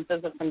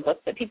references of some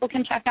books that people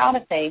can check out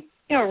if they,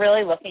 are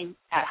really looking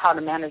at how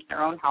to manage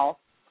their own health.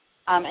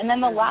 And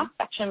then the last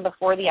section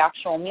before the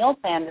actual meal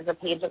plan is a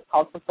page that's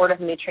called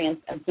Supportive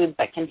Nutrients and Foods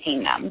That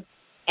Contain Them.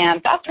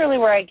 And that's really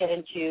where I get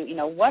into,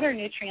 what are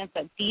nutrients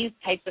that these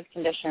types of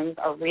conditions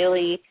are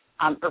really,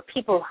 or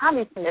people who have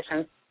these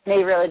conditions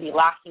may really be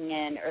lacking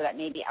in, or that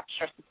may be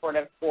extra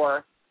supportive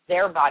for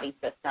their body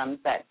systems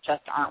that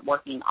just aren't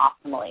working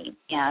optimally.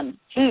 And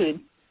foods,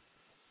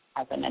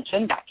 as I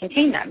mentioned, that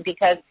contain them,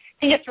 because I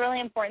think it's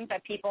really important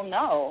that people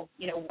know,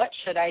 what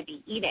should I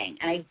be eating?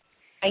 And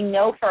I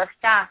know for a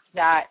fact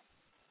that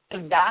the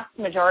vast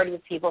majority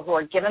of people who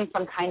are given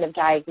some kind of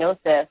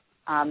diagnosis,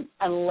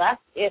 unless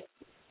it's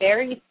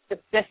very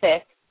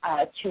specific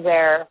to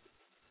where,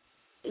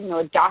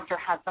 a doctor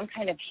has some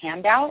kind of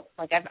handout.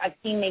 Like I've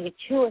seen maybe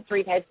 2 or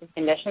 3 types of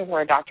conditions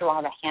where a doctor will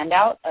have a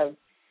handout of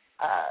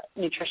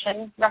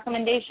nutrition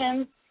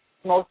recommendations.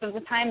 Most of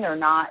the time they're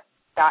not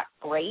that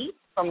great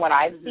from what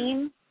I've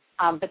seen.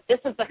 But this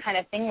is the kind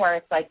of thing where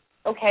it's like,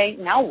 okay,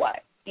 now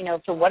what?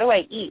 So what do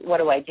I eat? What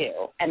do I do?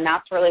 And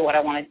that's really what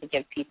I wanted to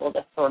give people,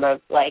 to sort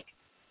of like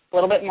a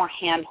little bit more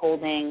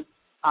hand-holding,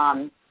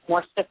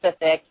 more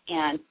specific,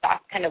 and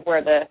that's kind of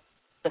where the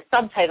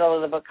subtitle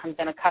of the book comes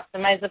in, A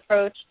Customized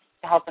Approach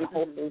to Health and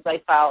Whole Foods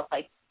Lifestyle. It's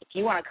like, if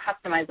you want to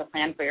customize a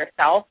plan for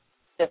yourself,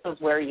 this is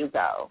where you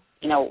go.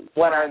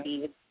 What are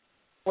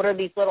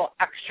these little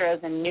extras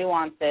and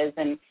nuances?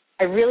 And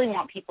I really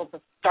want people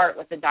to start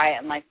with the diet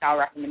and lifestyle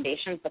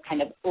recommendations, the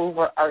kind of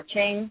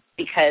overarching,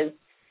 because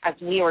as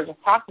we were just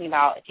talking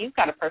about, if you've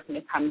got a person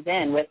who comes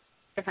in with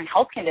different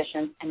health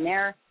conditions and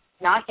they're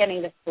not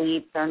getting to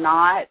sleep, they're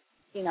not,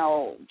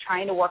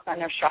 trying to work on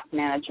their stress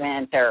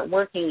management, they're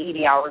working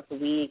 80 hours a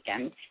week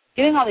and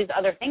doing all these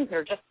other things that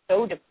are just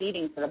so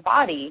depleting to the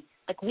body,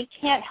 like we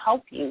can't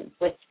help you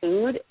with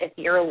food if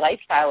your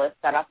lifestyle is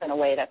set up in a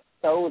way that's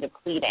so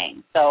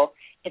depleting. So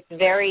it's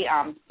very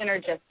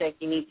synergistic.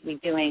 You need to be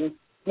doing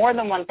more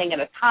than one thing at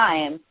a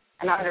time,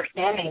 and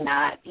understanding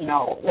that,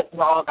 this is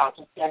all about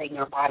just getting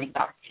your body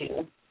back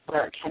to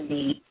where it can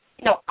be,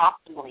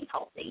 optimally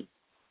healthy.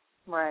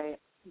 Right,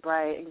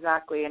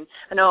 exactly. And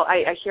I know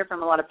I hear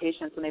from a lot of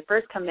patients when they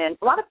first come in.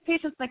 A lot of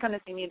patients when they come to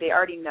see me, they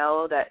already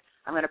know that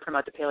I'm going to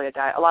promote the paleo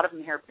diet. A lot of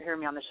them hear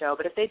me on the show,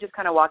 but if they just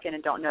kind of walk in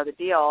and don't know the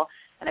deal,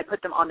 and I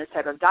put them on this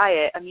type of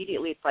diet,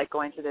 immediately it's like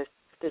going to this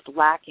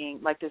lacking,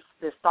 like this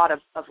thought of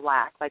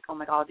lack, like, oh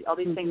my God, all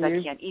these things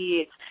I can't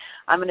eat.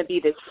 I'm going to be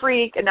this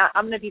freak, and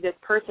I'm going to be this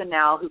person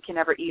now who can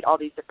never eat all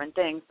these different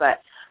things. But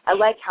I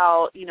like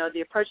how,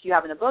 the approach you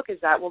have in the book is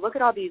that, well, look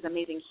at all these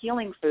amazing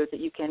healing foods that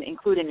you can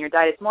include in your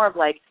diet. It's more of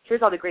like,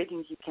 here's all the great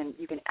things you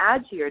can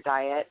add to your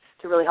diet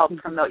to really help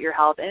promote your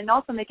health, and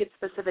also make it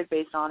specific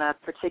based on a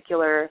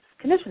particular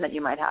condition that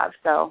you might have.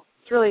 So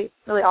it's really,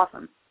 really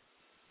awesome.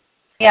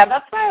 Yeah,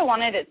 that's why I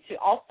wanted it to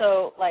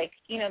also, like,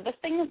 this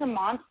thing is a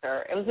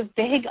monster. It was a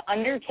big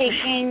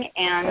undertaking,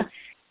 and,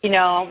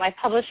 my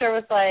publisher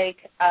was like,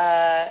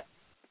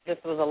 this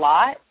was a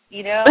lot,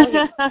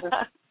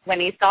 when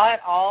he saw it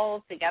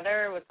all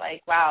together, it was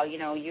like, wow,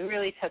 you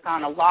really took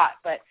on a lot,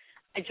 but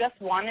I just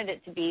wanted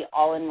it to be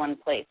all in one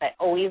place. I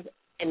always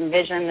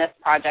envisioned this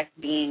project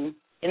being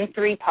in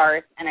 3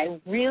 parts, and I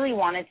really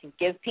wanted to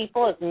give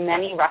people as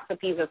many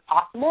recipes as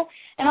possible.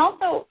 And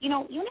also,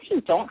 even if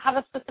you don't have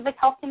a specific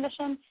health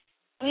condition,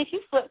 if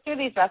you flip through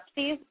these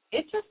recipes,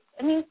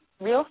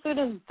 real food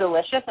is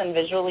delicious and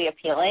visually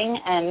appealing,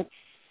 and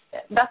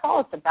that's all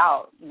it's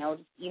about,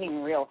 just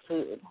eating real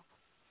food.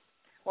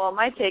 Well,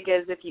 my take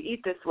is if you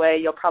eat this way,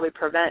 you'll probably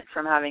prevent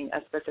from having a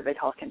specific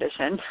health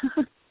condition.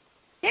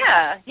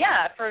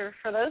 Yeah, for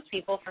those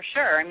people, for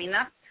sure.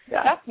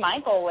 That's my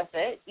goal with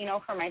it,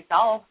 for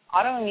myself.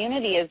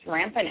 Autoimmunity is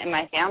rampant in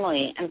my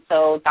family, and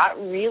so that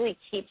really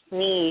keeps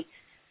me,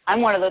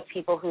 I'm one of those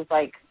people who's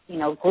like,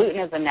 gluten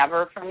is a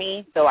never for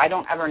me, so I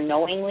don't ever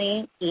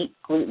knowingly eat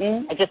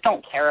gluten. I just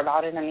don't care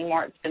about it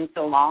anymore. It's been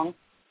so long.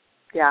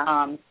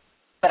 Yeah.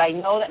 But I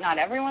know that not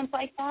everyone's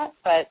like that,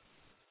 but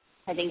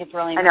I think it's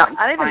really I know. important.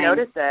 I don't even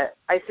notice it.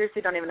 I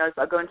seriously don't even notice.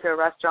 I'll go into a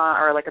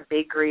restaurant or like a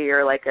bakery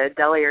or like a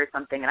deli or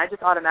something, and I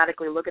just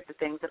automatically look at the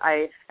things that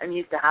I am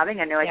used to having.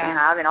 I know I can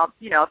have, and I'll,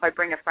 if I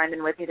bring a friend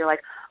in with me, they're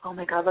like, oh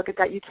my God, look at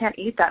that. You can't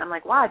eat that. And I'm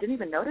like, wow, I didn't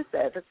even notice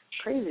it. That's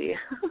crazy.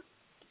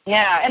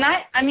 Yeah, and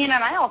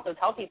I also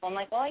tell people, I'm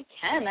like, well, I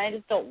can. I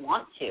just don't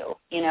want to.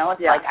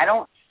 It's like I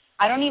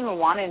don't even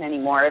want it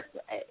anymore. It's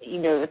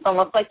it's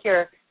almost like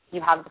you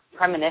have this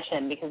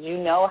premonition because you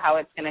know how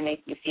it's going to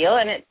make you feel,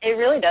 and it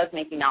really does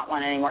make you not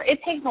want it anymore. It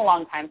takes a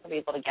long time for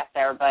people to get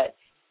there, but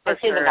I'd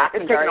say the vast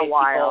majority taken a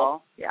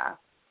while. People,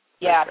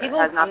 yeah, sure. People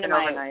it has not come been to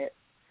overnight.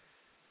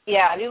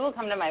 People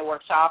come to my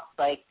workshops.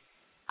 Like,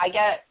 I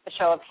get a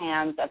show of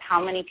hands of how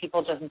many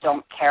people just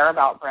don't care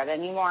about bread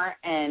anymore,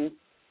 and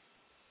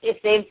if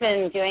they've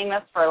been doing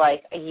this for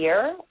like a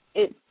year,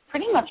 it's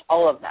pretty much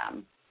all of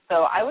them.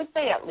 So I would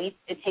say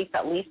it takes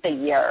at least a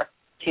year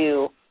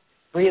to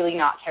really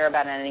not care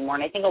about it anymore.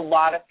 And I think a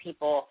lot of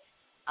people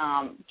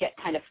get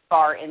kind of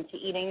far into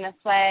eating this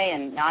way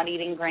and not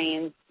eating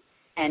grains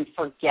and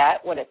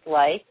forget what it's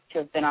like to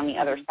have been on the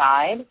other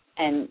side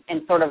and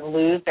sort of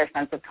lose their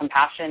sense of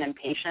compassion and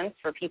patience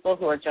for people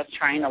who are just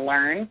trying to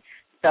learn.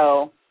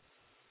 So,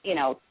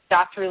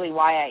 that's really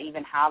why I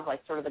even have like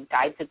sort of the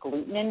guide to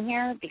gluten in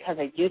here, because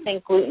I do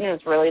think gluten is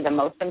really the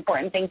most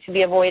important thing to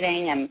be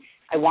avoiding, and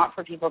I want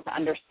for people to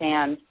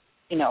understand,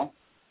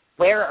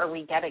 where are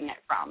we getting it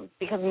from?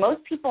 Because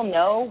most people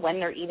know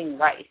when they're eating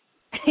rice.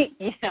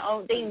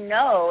 They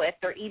know if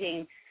they're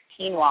eating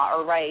quinoa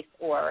or rice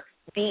or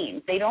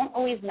beans. They don't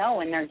always know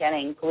when they're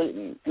getting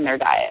gluten in their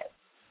diet.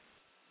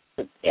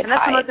 And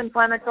that's the most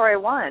inflammatory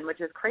one,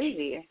 which is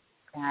crazy.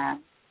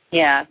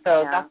 Yeah,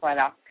 so that's why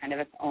that's kind of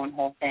its own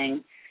whole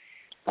thing.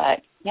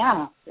 But,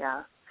 yeah.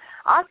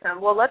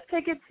 Awesome. Well, let's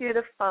take it to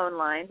the phone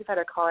lines. We've had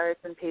a caller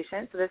that's been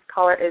patient. So this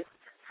caller is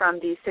from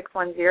the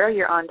 610.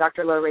 You're on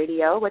Dr. Low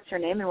Radio. What's your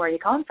name and where are you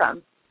calling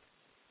from?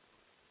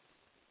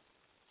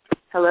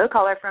 Hello,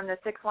 caller from the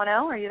 610.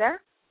 Are you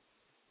there?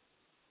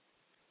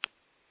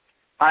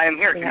 I am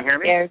here. Can you hear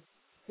me?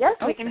 Yes,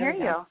 we can hear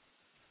you.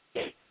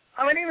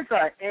 My name is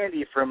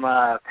Andy from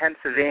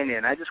Pennsylvania,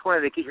 and I just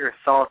wanted to get your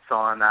thoughts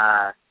on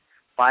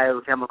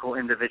biochemical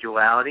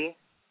individuality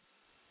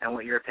and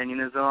what your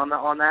opinion is on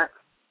that.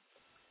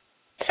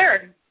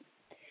 Sure.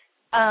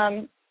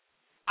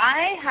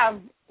 I have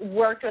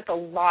worked with a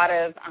lot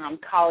of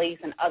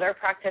colleagues and other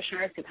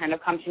practitioners who kind of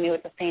come to me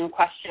with the same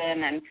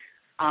question, and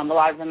a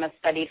lot of them have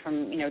studied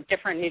from,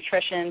 different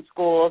nutrition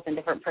schools and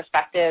different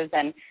perspectives.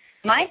 And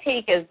my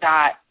take is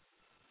that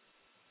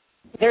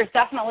there's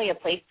definitely a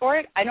place for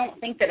it. I don't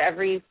think that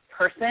every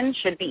person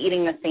should be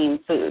eating the same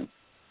foods.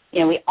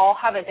 We all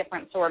have a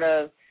different sort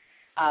of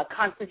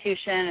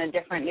constitution, a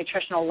different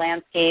nutritional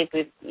landscape.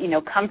 We've,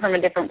 come from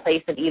a different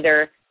place of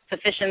either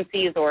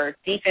sufficiencies or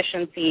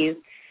deficiencies.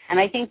 And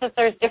I think that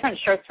there's different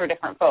strokes for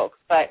different folks.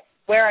 But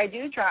where I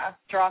do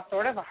draw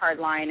sort of a hard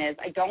line is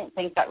I don't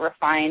think that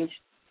refined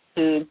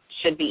food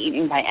should be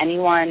eaten by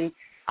anyone.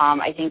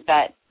 I think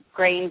that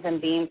grains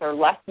and beans are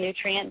less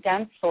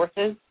nutrient-dense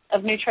sources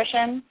of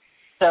nutrition.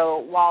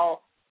 So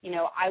while,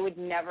 I would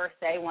never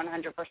say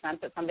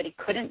 100% that somebody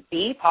couldn't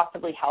be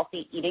possibly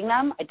healthy eating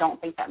them, I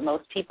don't think that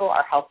most people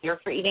are healthier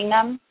for eating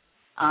them.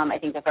 I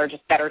think that they're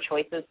just better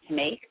choices to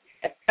make,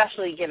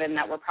 especially given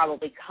that we're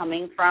probably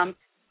coming from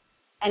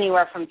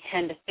anywhere from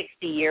 10 to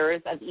 60 years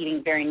of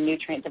eating very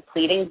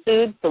nutrient-depleting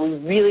foods. So we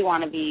really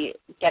want to be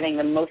getting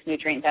the most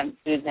nutrient-dense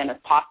foods in as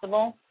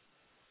possible.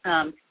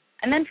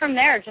 And then from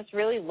there, just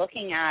really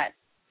looking at,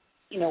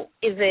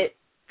 is it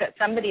that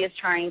somebody is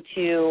trying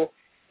to,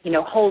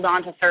 hold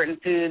on to certain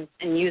foods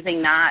and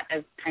using that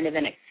as kind of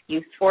an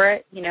excuse for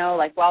it,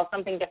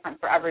 something different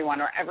for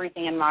everyone or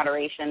everything in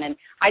moderation. And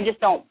I just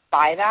don't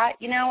buy that,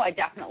 I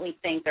definitely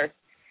think there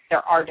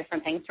are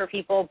different things for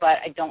people,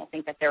 but I don't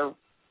think that they're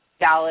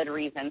valid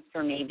reasons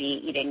for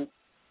maybe eating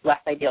less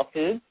ideal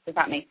foods. Does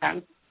that make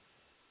sense?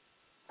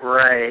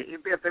 Right,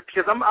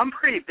 because I'm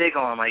pretty big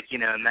on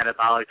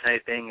metabolic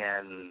typing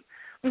and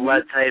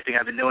blood typing.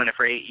 I've been doing it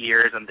for 8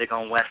 years. I'm big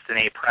on Weston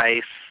A.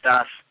 Price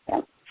stuff.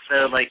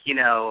 So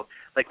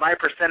my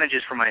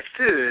percentages for my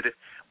food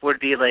would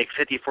be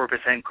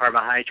 54%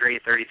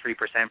 carbohydrate,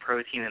 33%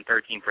 protein, and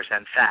 13%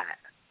 fat.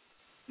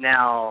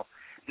 Now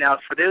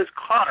for those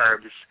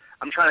carbs,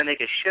 I'm trying to make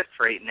a shift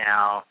right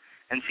now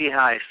and see how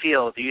I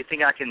feel. Do you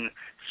think I can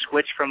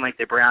switch from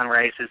the brown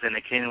rices and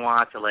the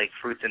quinoa to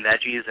fruits and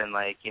veggies and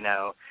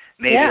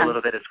maybe a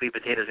little bit of sweet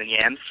potatoes and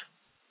yams?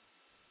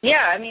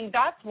 Yeah, I mean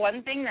that's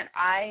one thing that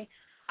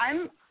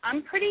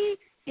I'm pretty,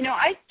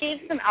 I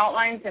gave some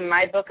outlines in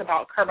my book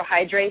about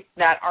carbohydrates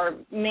that are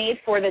made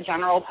for the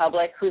general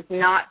public who's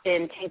not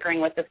been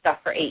tinkering with this stuff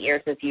for 8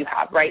 years as you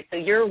have, right? So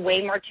you're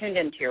way more tuned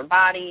into your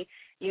body.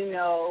 You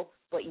know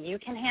what you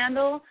can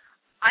handle.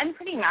 I'm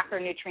pretty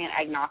macronutrient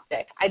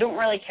agnostic. I don't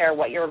really care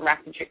what your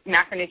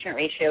macronutrient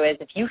ratio is.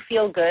 If you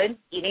feel good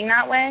eating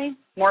that way,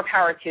 more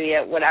power to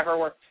you, whatever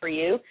works for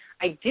you.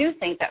 I do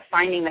think that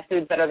finding the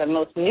foods that are the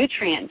most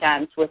nutrient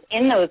dense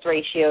within those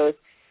ratios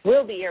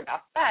will be your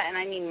best bet. And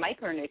I mean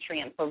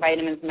micronutrients, so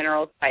vitamins,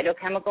 minerals,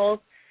 phytochemicals.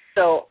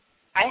 So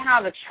I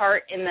have a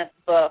chart in this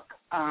book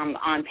on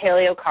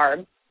paleo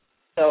carbs,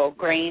 so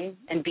grain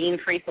and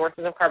bean-free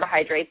sources of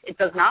carbohydrates. It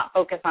does not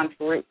focus on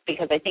fruit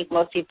because I think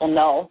most people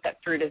know that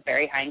fruit is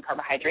very high in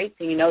carbohydrates,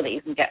 and you know that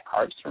you can get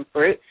carbs from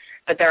fruit.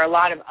 But there are a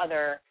lot of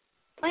other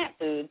plant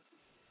foods,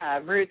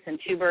 roots and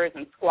tubers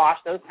and squash,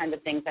 those kinds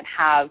of things that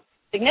have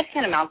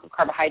significant amounts of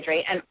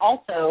carbohydrate and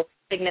also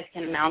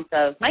significant amounts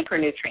of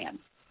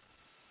micronutrients.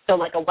 So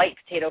like a white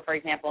potato, for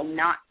example,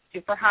 not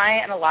super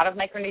high in a lot of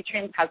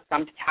micronutrients, has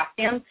some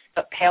potassium,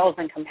 but pales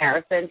in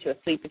comparison to a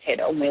sweet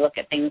potato when we look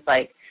at things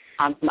like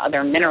some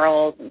other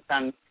minerals and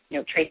some,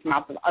 trace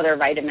amounts of other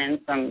vitamins,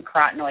 some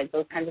carotenoids,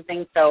 those kinds of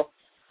things. So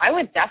I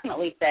would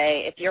definitely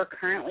say if you're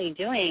currently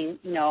doing,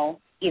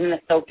 even the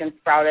soaked and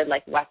sprouted,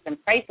 like Weston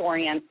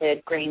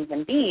Price-oriented grains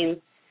and beans,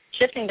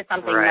 shifting to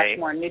something much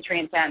more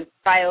nutrient-dense,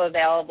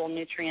 bioavailable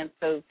nutrients,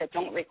 those that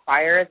don't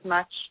require as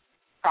much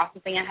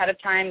processing ahead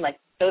of time,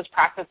 those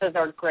practices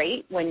are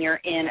great when you're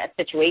in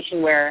a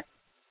situation where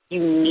you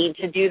need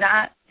to do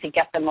that to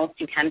get the most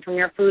you can from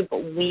your food,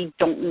 but we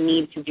don't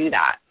need to do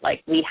that.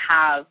 We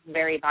have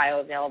very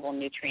bioavailable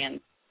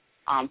nutrients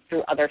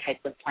through other types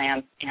of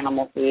plants,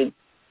 animal foods,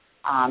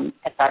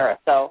 et cetera.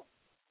 So,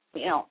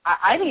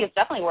 I think it's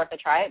definitely worth a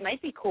try. It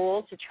might be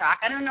cool to track.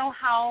 I don't know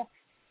how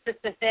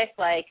specific,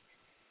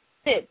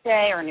 Fit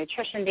Day or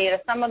nutrition data,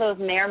 some of those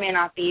may or may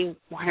not be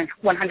 100%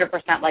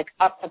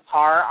 up to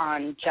par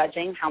on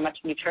judging how much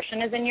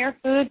nutrition is in your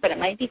food, but it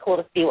might be cool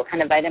to see what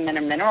kind of vitamin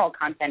and mineral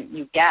content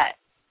you get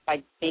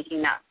by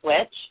making that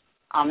switch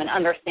and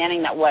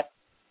understanding that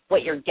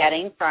what you're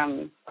getting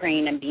from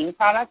grain and bean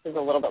products is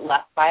a little bit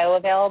less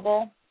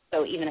bioavailable.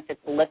 So even if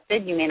it's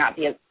listed, you may not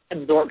be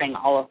absorbing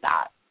all of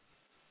that.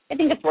 I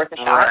think it's worth a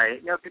shot. Right.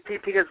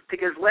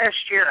 Because last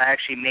year I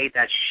actually made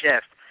that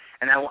shift.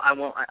 And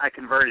I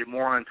converted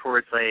more on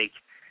towards a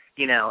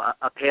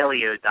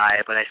paleo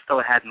diet, but I still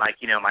had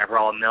my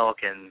raw milk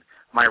and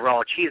my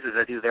raw cheeses.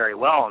 I do very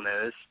well on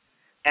those,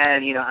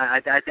 and I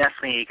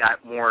definitely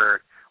got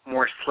more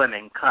slim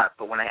and cut.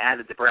 But when I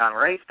added the brown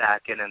rice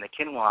back in and the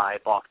quinoa, I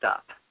bulked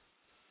up.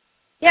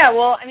 Yeah,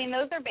 well, I mean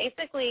those are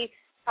basically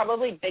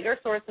probably bigger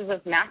sources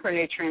of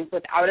macronutrients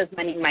without as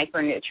many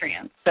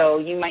micronutrients. So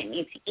you might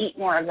need to eat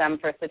more of them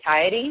for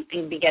satiety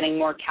and be getting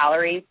more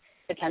calories.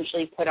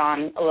 Potentially put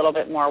on a little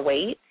bit more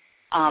weight.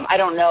 I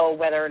don't know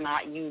whether or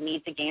not you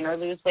need to gain or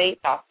lose weight.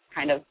 That's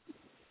kind of,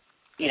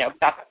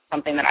 that's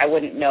something that I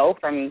wouldn't know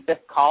from this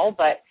call.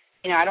 But,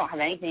 I don't have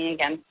anything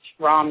against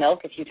raw milk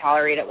if you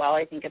tolerate it well.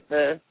 I think it's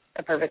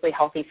a perfectly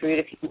healthy food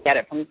if you can get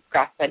it from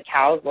grass-fed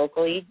cows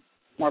locally.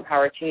 More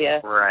power to you.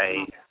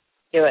 Right.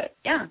 Do it.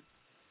 Yeah.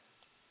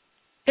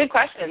 Good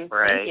question.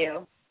 Right. Thank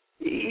you.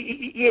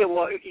 Yeah,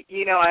 well,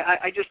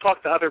 I just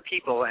talked to other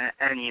people, and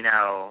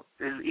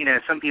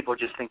some people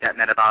just think that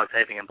metabolic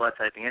typing and blood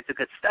typing, it's a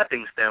good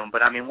stepping stone,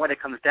 but, what it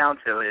comes down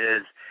to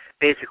is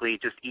basically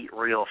just eat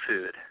real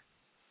food.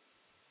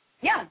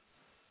 Yeah.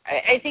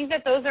 I think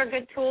that those are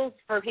good tools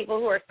for people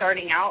who are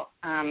starting out.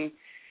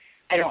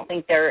 I don't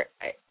think they're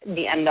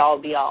the end-all,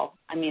 be-all.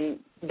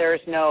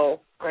 There's no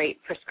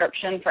great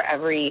prescription for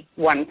every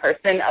one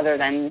person other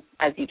than,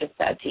 as you just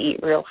said, to eat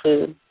real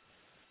food.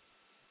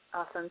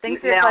 Awesome.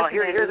 Thanks for your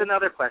question. Here's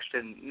another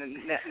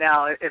question.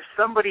 Now, if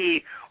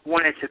somebody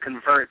wanted to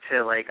convert to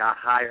a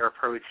higher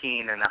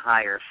protein and a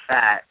higher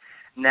fat,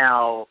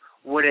 now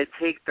would it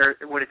take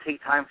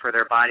time for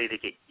their body to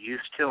get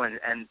used to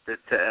and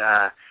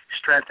to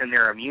strengthen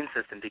their immune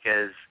system?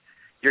 Because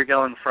you're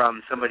going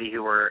from somebody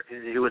who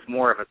was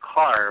more of a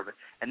carb,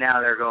 and now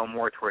they're going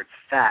more towards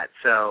fat.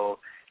 So,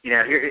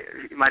 here,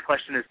 my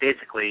question is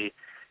basically,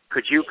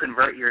 could you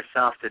convert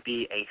yourself to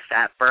be a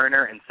fat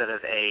burner instead of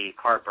a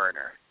carb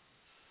burner?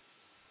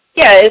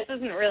 Yeah, this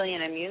isn't really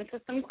an immune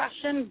system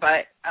question,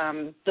 but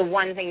the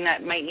one thing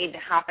that might need to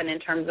happen in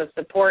terms of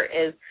support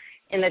is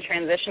in the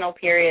transitional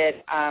period,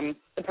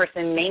 the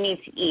person may need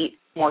to eat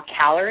more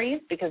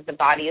calories because the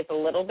body is a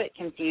little bit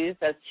confused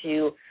as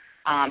to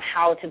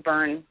how to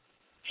burn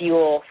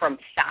fuel from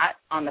fat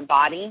on the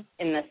body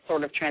in this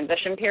sort of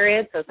transition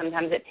period. So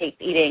sometimes it takes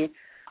eating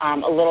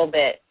a little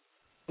bit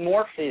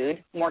more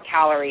food, more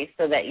calories,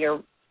 so that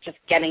you're just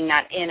getting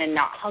that in and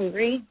not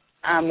hungry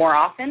more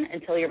often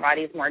until your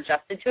body is more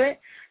adjusted to it.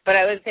 But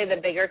I would say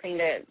the bigger thing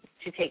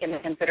to take into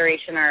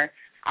consideration are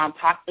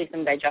possibly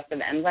some digestive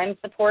enzyme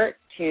support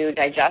to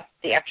digest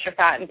the extra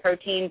fat and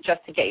protein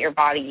just to get your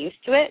body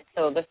used to it.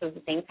 So this is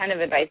the same kind of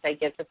advice I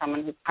give to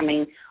someone who's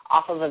coming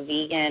off of a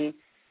vegan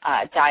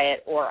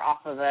diet or off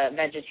of a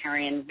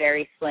vegetarian,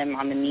 very slim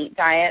on the meat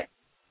diet,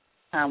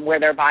 where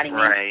their body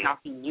may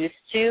not be used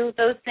to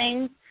those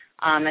things.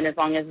 And as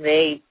long as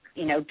they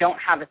don't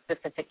have a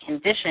specific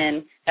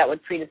condition that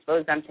would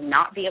predispose them to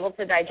not be able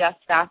to digest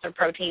fats or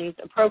proteins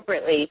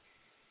appropriately,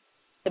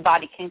 the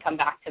body can come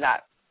back to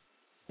that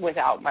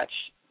without much,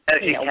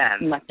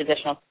 much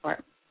additional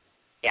support.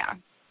 Yeah.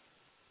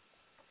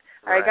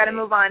 All right, got to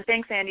move on.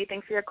 Thanks, Andy.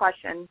 Thanks for your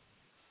question.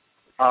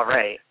 All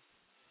right.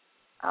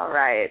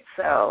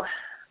 So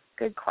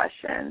good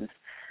questions.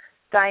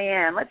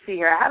 Diane, let's see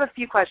here. I have a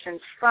few questions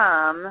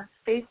from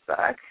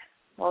Facebook.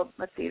 Well,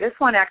 let's see. This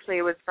one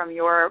actually was from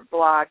your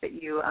blog that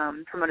you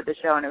promoted the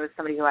show, and it was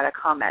somebody who had a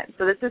comment.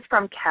 So this is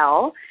from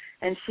Kel,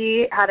 and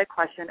she had a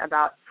question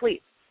about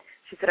sleep.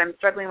 She said, I'm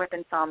struggling with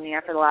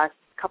insomnia for the last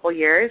couple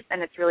years,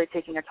 and it's really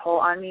taking a toll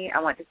on me.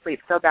 I want to sleep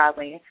so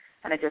badly,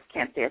 and I just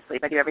can't stay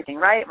asleep. I do everything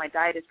right. My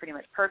diet is pretty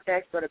much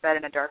perfect. Go to bed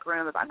in a dark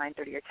room about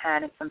 9:30 or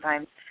 10, and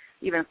sometimes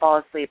even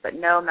fall asleep. But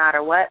no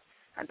matter what,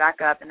 I'm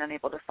back up and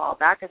unable to fall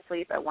back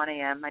asleep at 1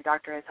 a.m. My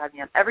doctor has had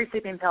me on every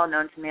sleeping pill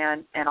known to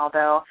man, and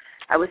although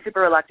I was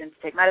super reluctant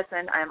to take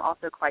medicine, I am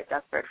also quite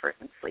desperate for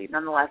some sleep.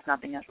 Nonetheless,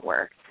 nothing has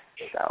worked.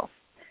 So,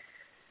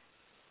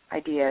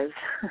 ideas.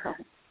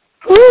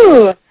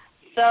 Ooh.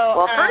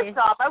 Well, first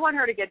off, I want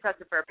her to get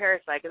tested for a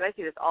parasite because I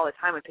see this all the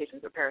time with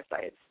patients with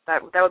parasites.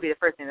 That would be the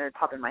first thing that would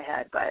pop in my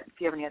head. But if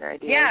you have any other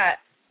ideas. Yeah,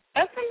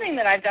 that's something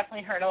that I've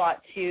definitely heard a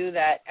lot, too,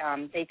 that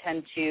they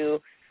tend to,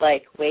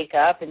 wake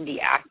up and be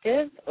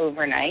active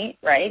overnight,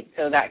 right?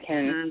 So that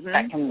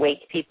can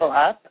wake people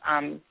up,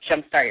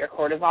 jumpstart your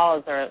cortisol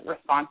as a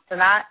response to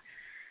that.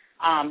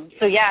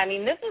 So, yeah, I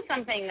mean, this is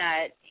something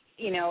that,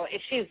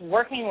 if she's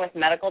working with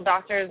medical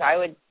doctors, I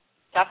would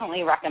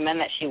definitely recommend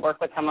that she work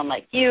with someone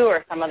like you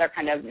or some other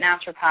kind of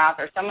naturopath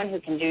or someone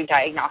who can do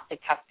diagnostic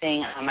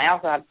testing. I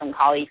also have some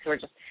colleagues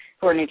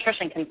who are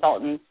nutrition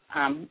consultants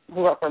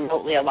who work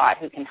remotely a lot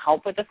who can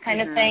help with this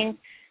kind of thing.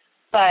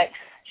 But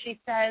she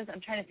says,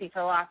 I'm trying to see for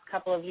the last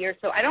couple of years,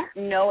 so I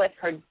don't know if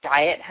her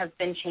diet has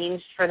been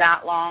changed for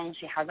that long.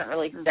 She hasn't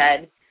really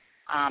said,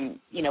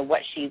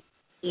 what she's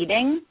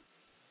eating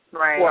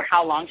or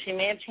how long she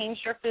may have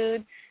changed her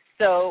food.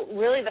 So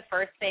really the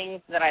first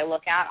things that I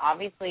look at,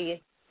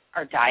 obviously,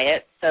 our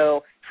diet.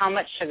 So how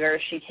much sugar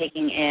is she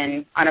taking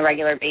in on a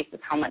regular basis?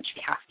 How much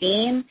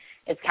caffeine?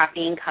 Is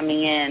caffeine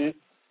coming in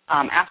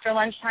after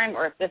lunchtime?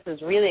 Or if this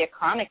is really a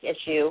chronic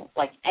issue,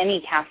 like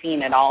any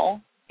caffeine at all,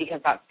 because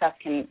that stuff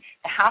the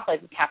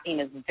half-life of caffeine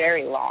is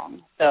very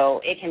long. So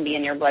it can be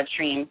in your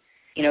bloodstream.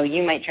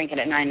 You might drink it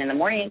at 9 in the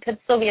morning. It could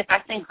still be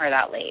affecting her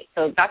that late.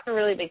 So that's a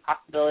really big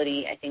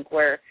possibility. I think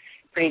we're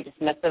pretty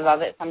dismissive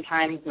of it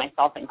sometimes,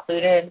 myself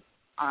included.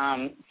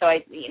 So I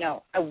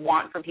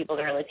want for people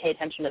to really pay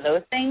attention to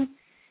those things.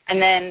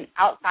 And then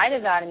outside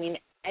of that, I mean,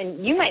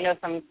 and you might know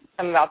some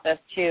about this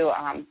too,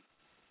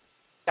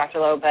 Dr.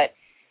 Lowe, but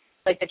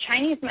like the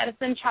Chinese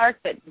medicine charts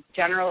that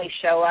generally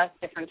show us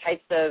different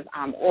types of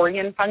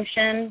organ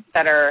function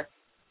that are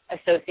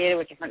associated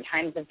with different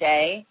times of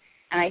day.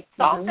 And I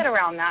thought that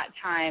around that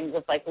time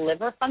was like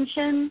liver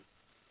function.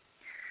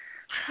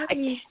 How do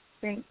you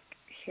think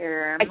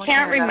here? I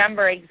can't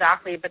remember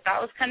exactly, but that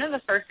was kind of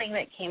the first thing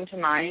that came to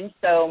mind.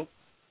 So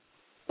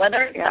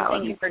whether it's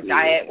something for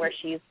diet where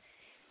she's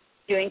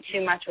doing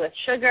too much with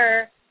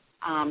sugar,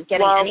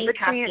 getting any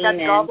caffeine in. That's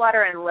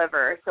gallbladder and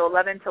liver. So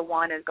 11 to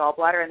 1 is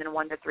gallbladder, and then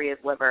 1 to 3 is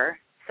liver.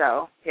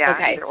 So, yeah.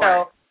 Okay,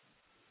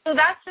 so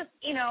that's just,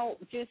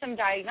 do some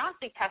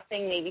diagnostic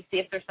testing, maybe see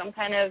if there's some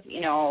kind of,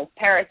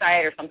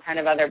 parasite or some kind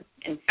of other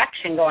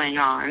infection going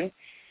on.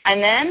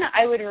 And then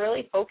I would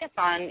really focus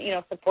on,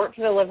 support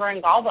for the liver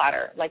and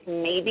gallbladder, like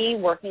maybe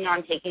working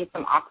on taking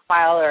some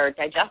oxbile or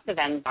digestive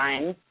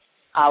enzymes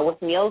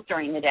with meals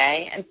during the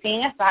day and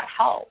seeing if that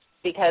helps.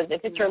 Because if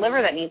it's your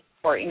liver that needs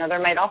support,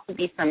 there might also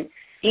be some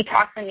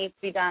detox that needs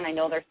to be done. I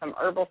know there's some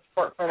herbal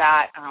support for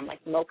that, like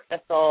milk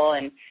thistle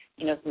and,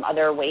 some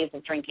other ways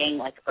of drinking,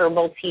 like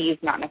herbal teas,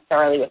 not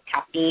necessarily with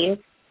caffeine.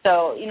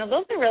 So,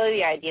 those are really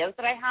the ideas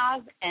that I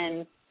have.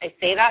 And I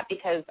say that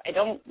because I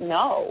don't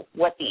know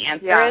what the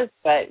answer is,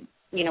 but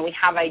we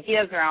have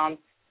ideas around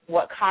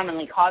what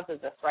commonly causes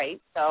this, right?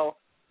 So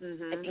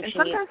Mm-hmm. I think And she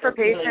sometimes needs for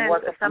to really patients,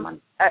 work with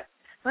someone.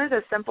 sometimes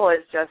as simple as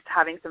just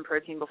having some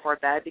protein before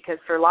bed, because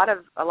for a lot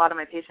of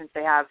my patients,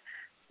 they have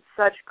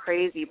such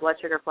crazy blood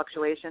sugar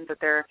fluctuations that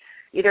they're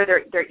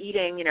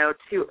eating,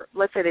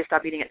 let's say they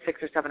stop eating at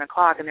 6 or 7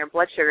 o'clock and their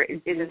blood sugar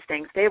isn't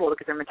staying stable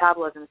because their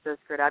metabolism is so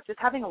screwed up. Just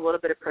having a little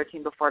bit of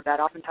protein before bed,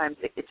 oftentimes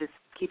it just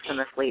keeps them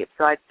asleep.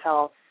 So I'd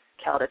tell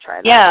Kel to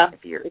try that. Yeah,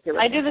 if you're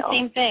I do the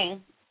same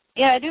thing.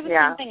 Yeah, I do the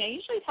same thing. I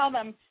usually tell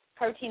them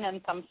protein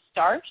and some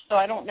starch, so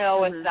I don't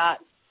know if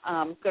that's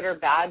good or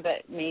bad,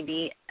 but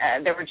maybe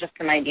there were just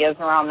some ideas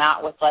around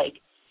that with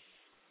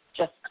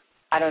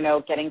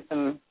getting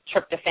some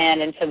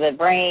tryptophan into the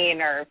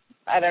brain, or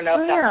I don't know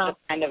if that's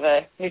just kind of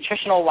a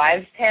nutritional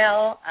wives'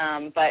 tale,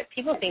 but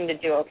people seem to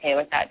do okay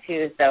with that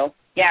too. So,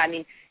 yeah, I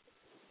mean,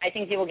 I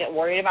think people get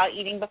worried about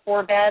eating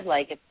before bed,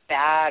 like it's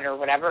bad or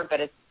whatever,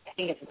 but I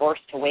think it's worse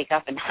to wake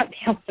up and not be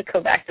able to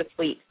go back to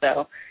sleep.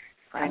 So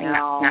I think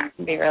that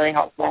can be really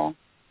helpful.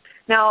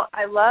 Now,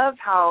 I love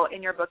how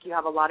in your book you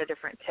have a lot of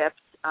different tips.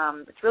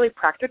 It's really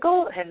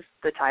practical, hence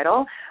the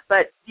title,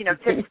 but,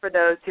 tips for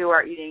those who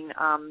are eating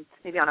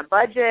maybe on a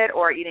budget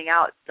or eating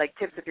out, like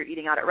tips if you're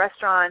eating out at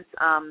restaurants.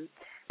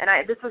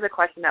 This was a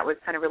question that was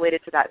kind of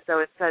related to that. So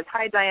it says,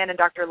 "Hi, Diane and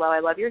Dr. Lowe. I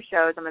love your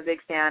shows. I'm a big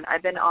fan.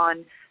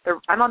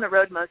 I'm on the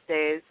road most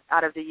days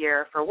out of the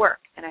year for work,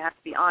 and I have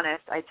to be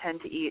honest, I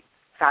tend to eat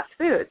fast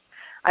foods.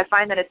 I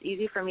find that it's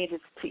easy for me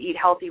to eat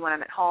healthy when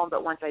I'm at home,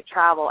 but once I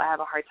travel, I have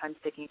a hard time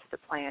sticking to the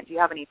plan. Do you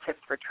have any tips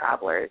for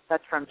travelers?"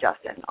 That's from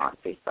Justin on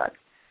Facebook.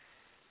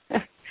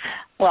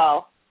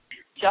 Well,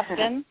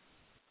 Justin,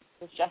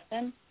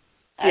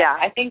 yeah.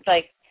 I think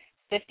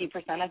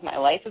 50% of my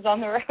life is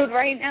on the road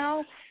right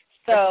now.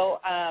 So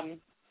I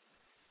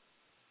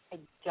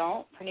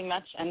don't pretty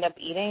much end up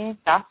eating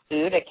fast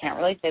food. I can't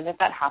really say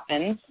that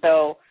happens.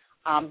 So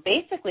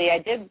basically I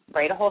did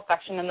write a whole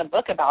section in the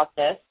book about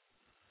this.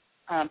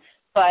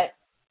 But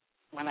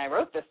when I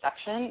wrote this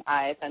section,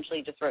 I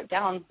essentially just wrote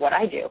down what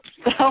I do.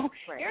 So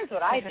here's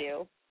what I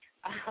do,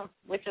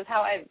 which is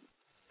how I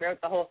wrote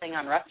the whole thing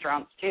on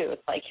restaurants too.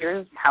 It's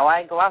here's how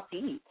I go out to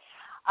eat.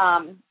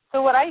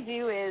 So what I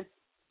do is,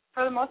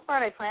 for the most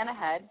part, I plan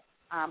ahead.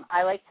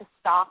 I like to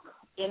stock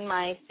in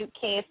my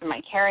suitcase or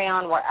my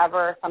carry-on,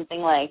 wherever, something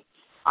like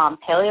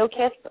Paleo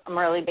Kits. I'm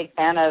a really big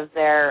fan of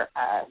their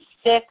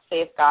sticks.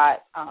 They've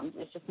got,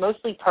 it's just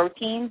mostly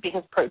protein,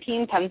 because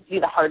protein tends to be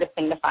the hardest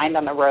thing to find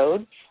on the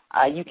road.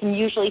 You can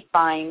usually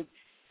find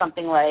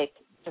something like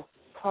just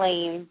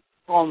plain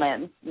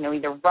almonds,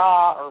 either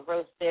raw or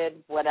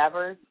roasted,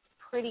 whatever.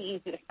 Pretty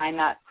easy to find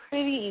that.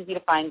 Pretty easy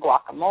to find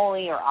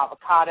guacamole or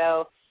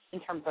avocado in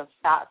terms of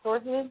fat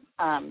sources.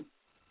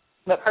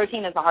 But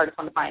protein is the hardest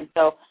one to find.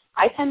 So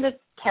I tend to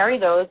carry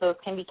those. Those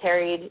can be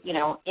carried,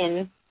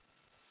 in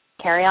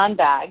carry-on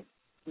bags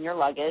in your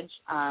luggage.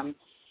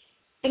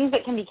 Things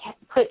that can be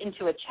put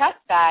into a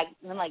chest bag,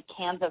 even like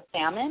cans of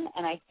salmon.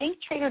 And I think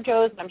Trader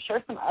Joe's, and I'm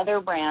sure some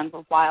other brands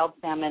of wild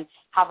salmon,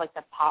 have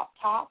the pop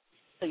top,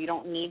 so you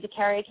don't need to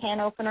carry a can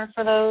opener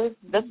for those.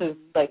 This is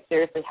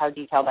seriously how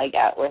detailed I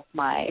get with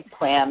my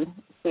planned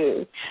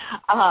food.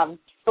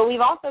 But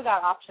we've also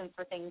got options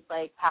for things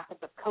like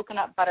packets of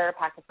coconut butter,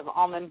 packets of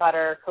almond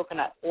butter,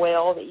 coconut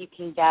oil that you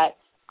can get.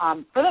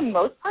 For the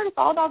most part, it's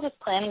all about just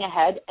planning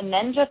ahead and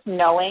then just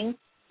knowing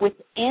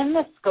within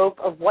the scope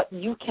of what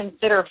you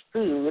consider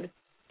food,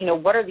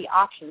 what are the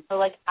options.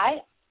 So,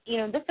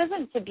 this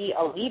isn't to be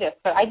elitist,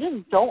 but I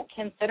just don't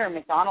consider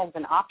McDonald's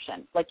an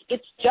option.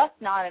 It's just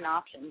not an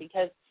option,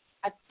 because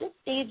at this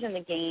stage in the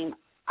game,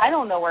 I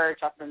don't know where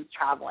Justin's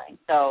traveling.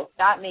 So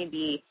that may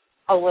be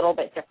a little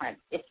bit different.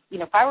 If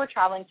I were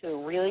traveling to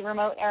a really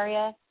remote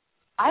area,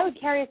 I would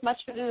carry as much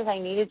food as I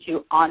needed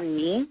to on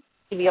me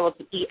to be able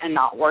to eat and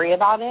not worry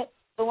about it.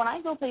 But when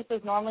I go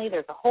places, normally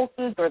there's a Whole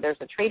Foods or there's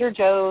a Trader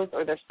Joe's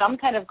or there's some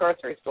kind of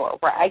grocery store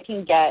where I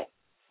can get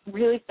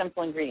really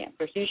simple ingredients.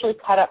 There's usually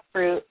cut up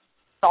fruit,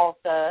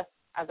 salsa,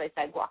 as I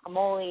said,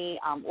 guacamole,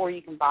 or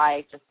you can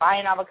buy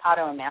an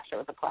avocado and mash it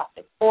with a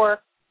plastic fork.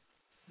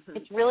 Mm-hmm.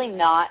 It's really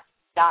not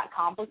that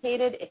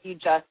complicated if you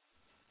just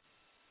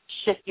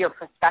shift your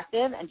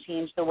perspective and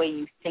change the way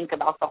you think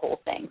about the whole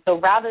thing. So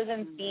rather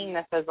than seeing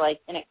this as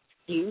an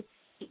excuse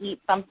to eat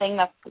something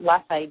that's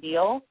less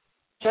ideal,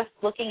 just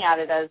looking at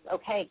it as,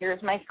 okay,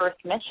 here's my first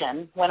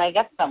mission when I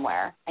get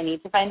somewhere. I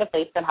need to find a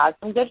place that has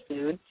some good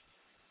food.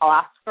 I'll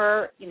ask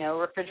for,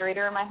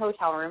 refrigerator in my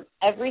hotel room.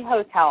 Every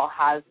hotel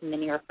has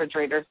mini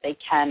refrigerators they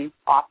can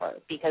offer,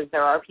 because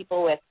there are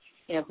people with,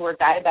 who are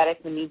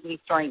diabetic and need to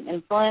be storing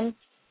insulin,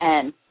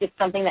 and it's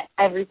something that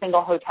every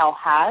single hotel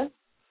has.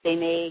 They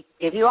may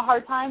give you a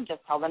hard time.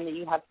 Just tell them that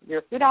you have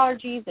severe food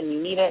allergies and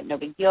you need it. No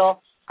big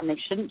deal. And they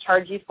shouldn't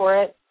charge you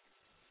for it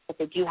if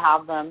they do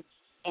have them.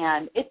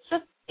 And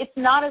it's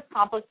not as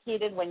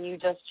complicated when you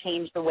just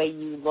change the way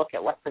you look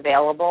at what's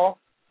available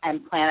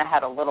and plan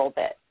ahead a little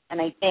bit. And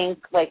I think,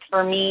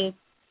 for me,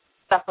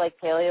 stuff like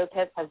Paleo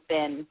Kits has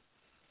been,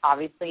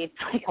 obviously, it's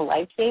a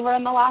lifesaver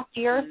in the last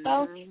year or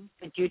so.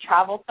 I do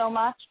travel so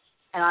much.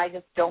 and I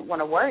just don't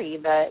want to worry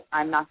that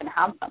I'm not going to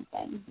have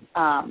something.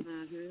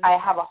 I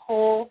have a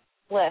whole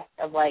list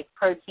of, like,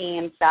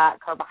 protein, fat,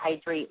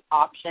 carbohydrate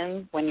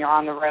options when you're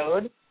on the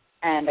road,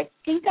 and I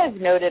think I've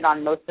noted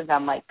on most of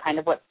them, like, kind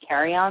of what's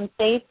carry-on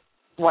safe,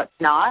 what's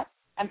not.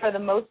 And for the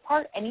most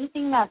part,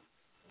 anything that's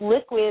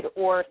liquid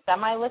or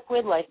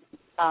semi-liquid, like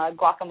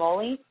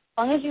guacamole, as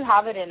long as you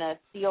have it in a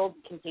sealed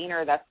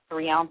container that's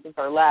 3 ounces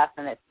or less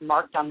and it's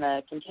marked on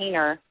the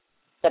container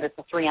that it's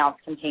a 3-ounce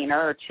container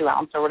or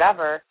 2-ounce or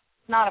whatever,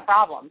 it's not a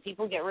problem.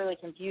 People get really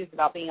confused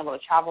about being able to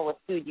travel with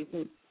food. You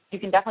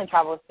can definitely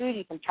travel with food.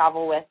 You can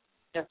travel with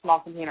a small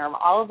container of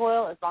olive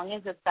oil. As long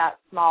as it's that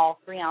small,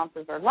 3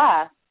 ounces or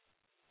less,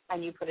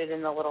 and you put it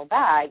in the little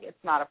bag,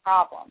 it's not a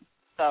problem.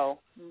 So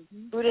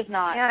food is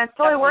not. Yeah, it's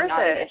totally worth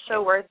it. It's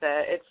so worth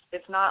it.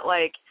 It's not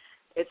like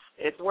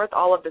it's worth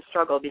all of the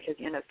struggle because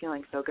you end up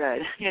feeling so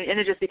good, and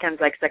it just becomes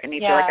like second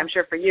nature. Yeah. Like I'm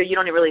sure for you, you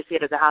don't even really see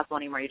it as a hassle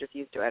anymore. You're just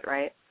used to it,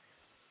 right?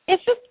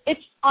 It's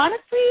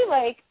honestly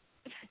like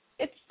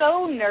it's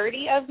so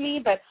nerdy of me,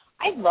 but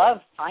I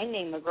love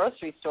finding the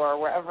grocery store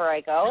wherever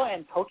I go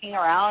and poking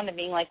around and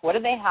being like, what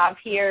do they have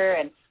here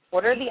and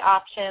what are the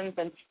options?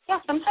 And yeah,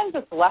 sometimes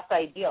it's less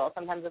ideal.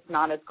 Sometimes it's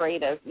not as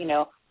great as,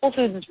 Whole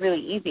Foods is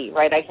really easy,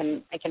 right? I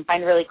can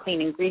find really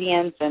clean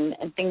ingredients and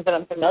things that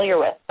I'm familiar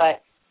with.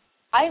 But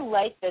I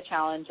like the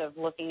challenge of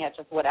looking at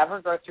just whatever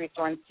grocery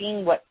store and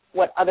seeing what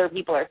other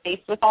people are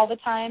faced with all the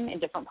time in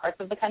different parts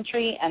of the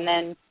country. And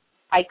then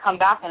I come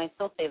back and I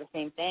still say the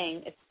same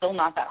thing. It's still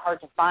not that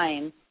hard to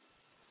find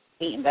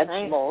meat and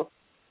vegetables.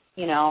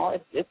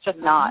 It's just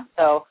not.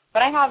 So,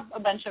 but I have a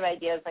bunch of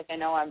ideas. Like I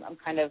know I'm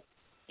kind of,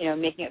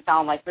 making it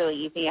sound like really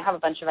easy. I have a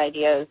bunch of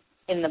ideas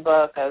in the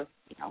book of,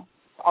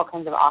 all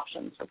kinds of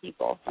options for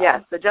people. So.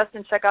 Yes, so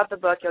Justin, check out the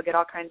book. You'll get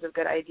all kinds of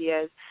good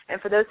ideas.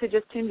 And for those who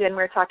just tuned in,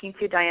 we're talking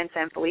to Diane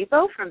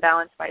Sanfilippo from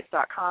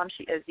BalanceBites.com.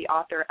 She is the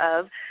author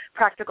of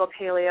Practical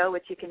Paleo,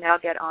 which you can now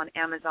get on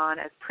Amazon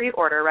as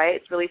pre-order, right?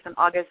 It's released on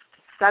August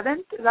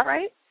 7th. Is that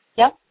right?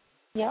 Yep.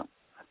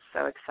 That's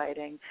so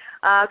exciting.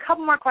 A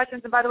couple more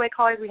questions. And by the way,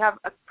 callers, we have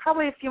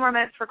probably a few more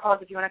minutes for calls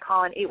if you want to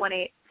call in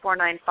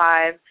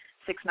 818-495-6919.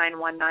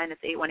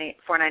 It's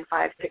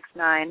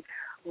 818-495-6919.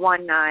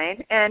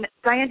 And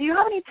Diane, do you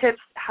have any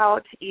tips how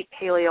to eat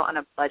paleo on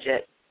a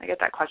budget? I get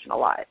that question a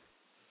lot.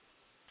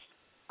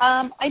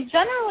 I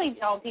generally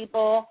tell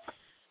people,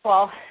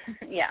 well,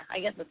 yeah, I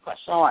get this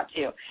question a lot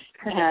too.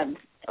 And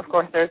of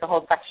course, there's a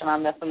whole section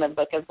on this in the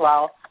book as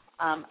well.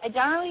 I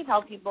generally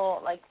tell people,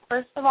 like,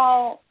 first of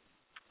all,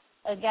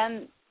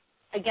 again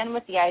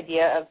with the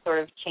idea of sort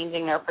of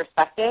changing their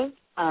perspective.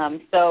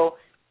 So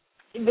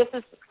this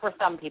is for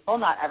some people,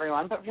 not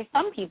everyone, but for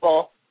some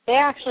people, they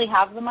actually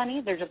have the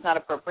money. They're just not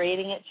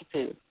appropriating it to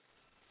food.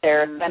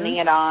 They're spending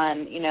it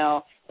on,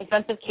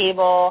 expensive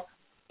cable,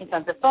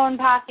 expensive phone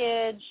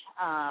package.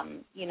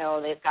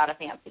 They've got a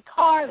fancy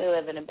car. They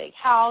live in a big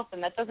house.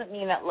 And that doesn't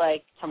mean that,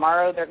 like,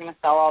 tomorrow they're going to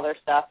sell all their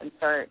stuff and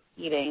start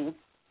eating,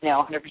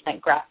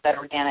 100% grass-fed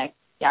organic,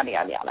 yada,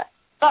 yada, yada.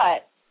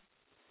 But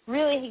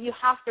really, you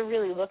have to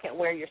really look at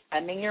where you're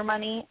spending your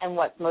money and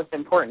what's most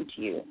important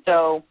to you.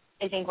 So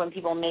I think when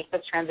people make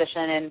this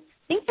transition, and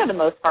I think for the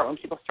most part when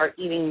people start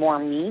eating more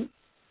meat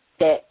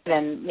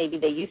than maybe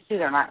they used to,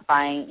 they're not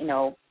buying,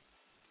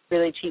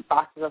 really cheap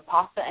boxes of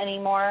pasta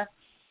anymore,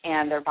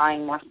 and they're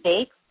buying more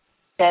steak,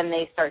 then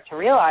they start to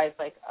realize,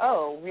 like,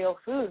 oh, real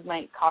food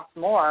might cost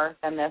more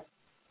than this,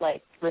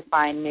 like,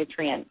 refined,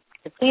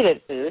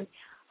 nutrient-depleted food.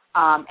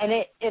 And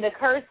it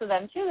occurs to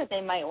them, too, that they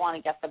might want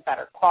to get the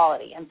better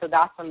quality. And so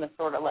that's when the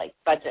sort of, like,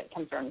 budget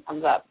concern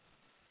comes up.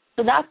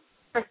 So that's,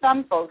 for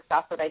some folks,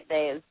 that's what I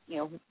say is,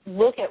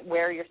 look at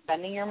where you're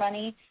spending your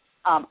money.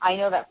 I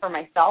know that for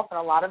myself and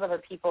a lot of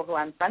other people who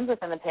I'm friends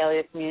with in the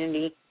paleo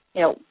community,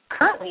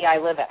 currently I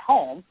live at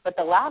home, but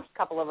the last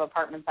couple of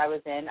apartments I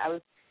was in, I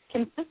was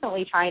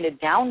consistently trying to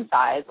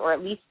downsize or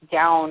at least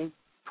down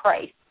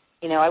price.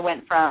 I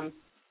went from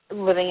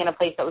living in a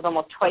place that was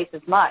almost twice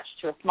as much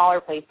to a smaller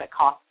place that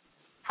cost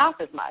half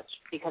as much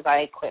because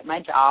I quit my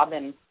job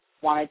and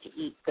wanted to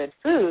eat good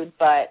food,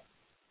 but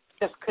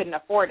just couldn't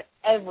afford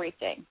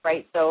everything,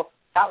 right? So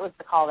that was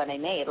the call that I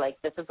made.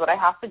 Like, this is what I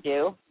have to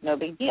do. No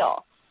big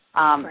deal.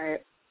 Right.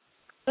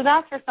 So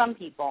that's for some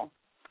people.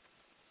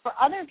 For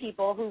other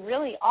people who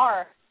really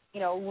are,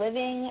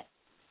 living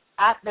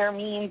at their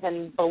means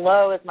and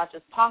below as much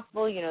as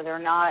possible, they're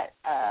not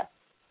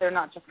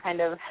just kind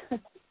of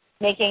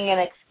making an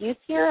excuse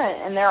here.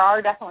 And there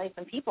are definitely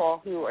some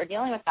people who are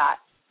dealing with that.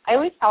 I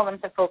always tell them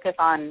to focus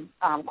on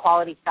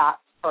quality fats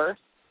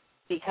first,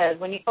 because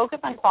when you focus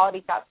on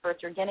quality fats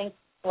first, you're getting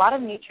a lot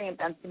of nutrient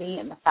density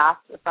in the fats,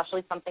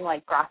 especially something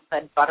like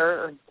grass-fed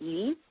butter or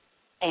ghee,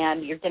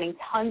 and you're getting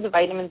tons of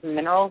vitamins and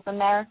minerals in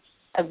there,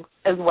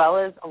 as well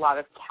as a lot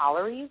of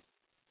calories,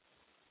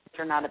 which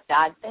are not a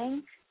bad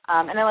thing.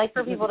 And I like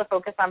for people to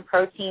focus on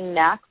protein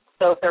next.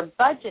 So if they're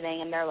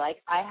budgeting and they're like,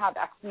 I have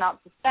X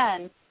amount to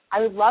spend, I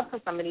would love for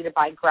somebody to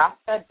buy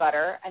grass-fed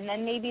butter, and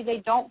then maybe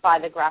they don't buy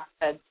the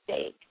grass-fed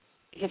steak,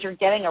 because you're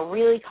getting a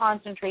really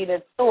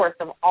concentrated source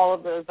of all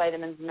of those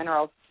vitamins and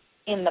minerals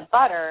in the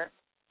butter,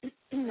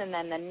 And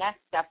then the next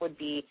step would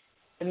be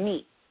the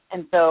meat.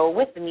 And so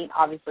with the meat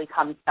obviously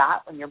comes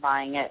fat when you're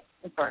buying it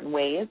in certain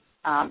ways.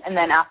 And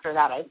then after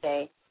that, I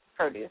say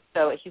produce.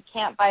 So if you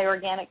can't buy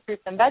organic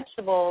fruits and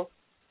vegetables,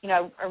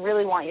 I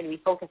really want you to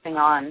be focusing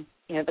on,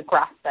 the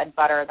grass-fed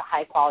butter, the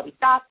high-quality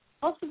fats.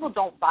 Most people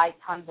don't buy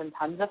tons and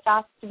tons of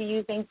fats to be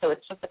using, so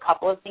it's just a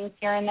couple of things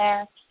here and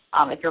there.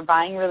 If you're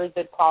buying really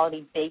good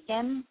quality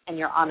bacon and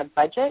you're on a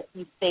budget,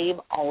 you save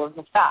all of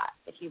the fat.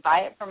 If you buy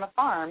it from a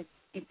farm,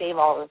 you save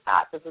all of the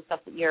fat. This is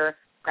stuff that your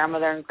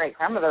grandmother and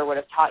great-grandmother would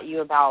have taught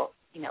you about,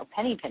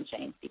 penny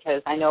pinching,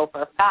 because I know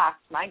for a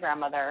fact my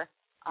grandmother,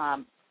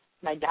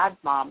 my dad's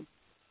mom,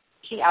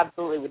 she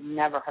absolutely would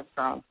never have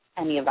thrown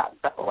any of that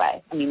stuff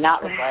away. I mean,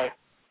 that was like,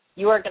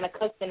 you are going to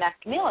cook the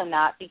next meal in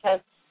that, because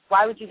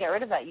why would you get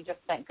rid of that? You just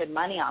spent good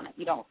money on it.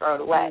 You don't throw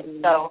it away.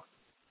 Mm-hmm. So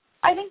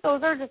I think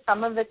those are just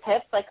some of the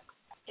tips. Like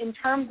in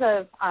terms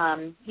of,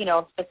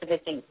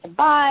 specific things to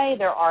buy,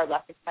 there are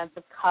less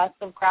expensive cuts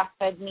of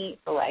grass-fed meat,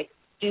 so like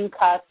stew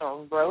cuts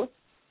or roasts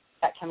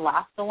that can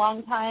last a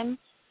long time,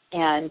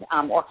 and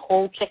or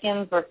whole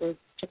chickens versus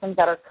chickens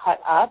that are cut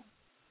up,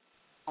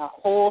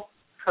 whole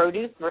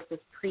produce versus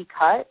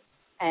pre-cut.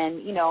 And,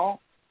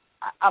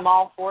 I'm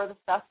all for the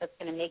stuff that's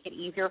going to make it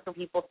easier for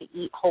people to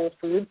eat whole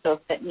food. So if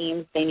that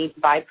means they need to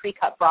buy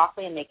pre-cut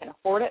broccoli and they can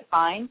afford it,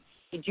 fine.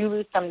 You do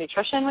lose some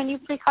nutrition when you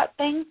pre-cut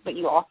things, but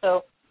you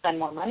also spend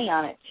more money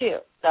on it too.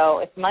 So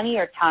it's money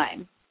or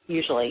time,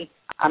 usually.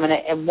 I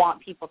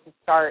want people to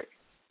start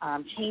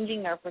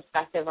changing their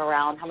perspective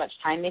around how much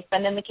time they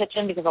spend in the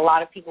kitchen, because a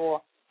lot of people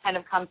will kind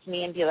of come to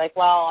me and be like,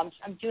 well,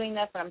 I'm doing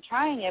this and I'm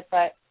trying it,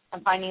 but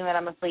I'm finding that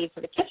I'm a slave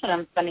to the kitchen.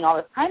 I'm spending all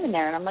this time in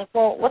there. And I'm like,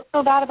 well, what's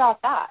so bad about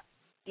that?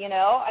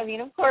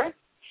 Of course,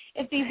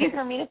 it's easy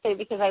for me to say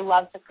because I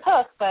love to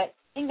cook, but I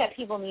think that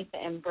people need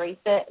to embrace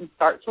it and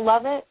start to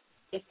love it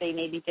if they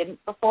maybe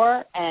didn't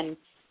before, and,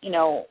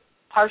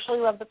 partially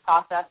love the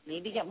process,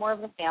 maybe get more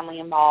of the family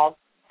involved,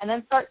 and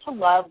then start to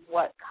love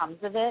what comes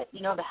of it,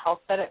 the health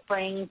that it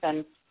brings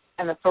and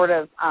the sort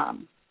of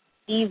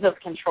ease of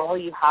control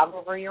you have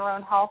over your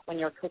own health when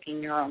you're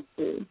cooking your own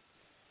food.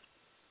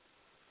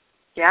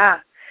 Yeah,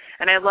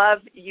 and I love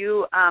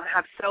you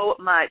have so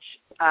much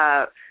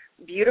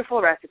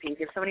beautiful recipes.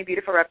 You have so many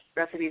beautiful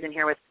recipes in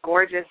here with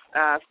gorgeous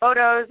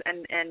photos,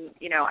 and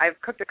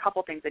I've cooked a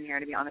couple things in here,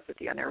 to be honest with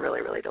you, and they're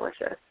really, really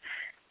delicious.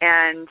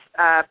 And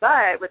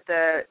but with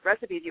the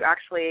recipes, you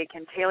actually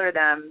can tailor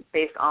them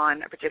based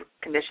on a particular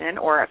condition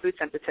or a food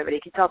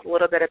sensitivity. Can you tell us a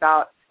little bit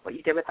about what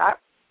you did with that?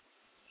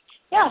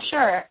 Yeah,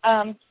 sure.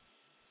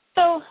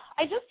 So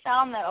I just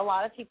found that a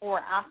lot of people were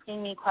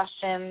asking me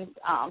questions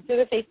through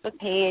the Facebook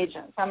page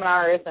and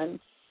seminars, and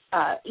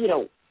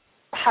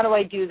how do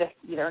I do this,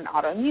 either an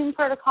autoimmune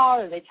protocol,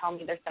 or they tell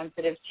me they're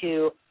sensitive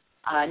to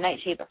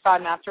nightshades or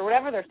FODMAPs or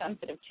whatever they're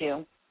sensitive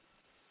to.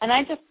 And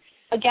I just,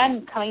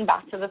 again, coming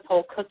back to this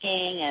whole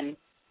cooking and,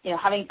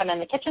 having fun in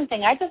the kitchen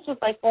thing, I just was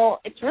like,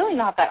 well, it's really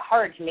not that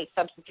hard to make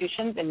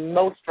substitutions in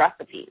most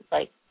recipes.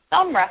 Like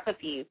some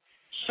recipes,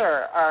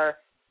 sure, are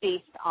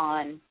based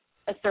on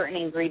a certain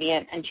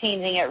ingredient, and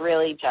changing it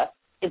really just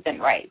isn't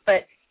right.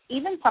 But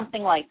even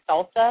something like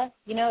salsa,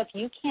 if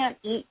you can't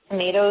eat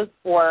tomatoes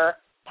or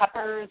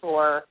peppers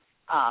or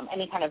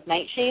any kind of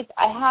nightshades,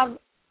 I have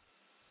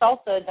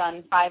salsa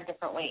done 5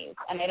 different ways,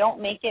 and I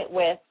don't make it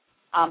with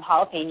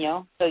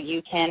jalapeno, so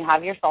you can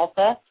have your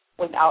salsa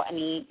without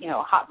any,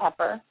 hot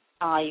pepper.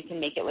 You can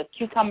make it with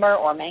cucumber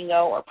or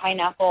mango or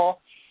pineapple,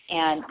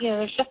 and,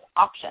 there's just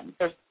options.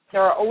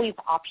 There are always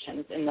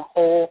options in the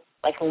whole,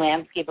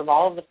 landscape of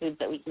all of the foods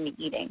that we can be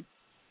eating.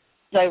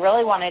 So I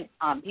really wanted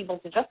people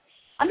to just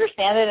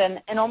understand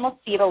it and almost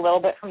see it a little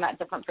bit from that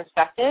different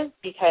perspective,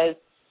 because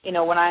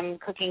when I'm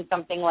cooking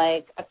something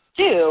like a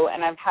stew,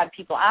 and I've had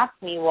people ask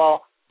me,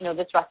 well,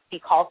 this recipe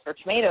calls for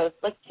tomatoes.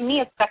 To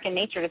me, it's second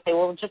nature to say,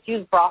 well, just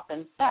use broth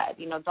instead.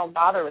 Don't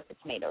bother with the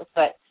tomatoes.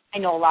 But I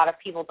know a lot of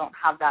people don't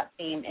have that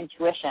same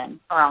intuition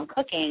around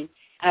cooking,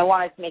 and I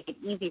wanted to make it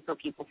easy for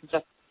people to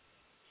just,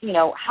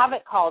 have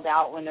it called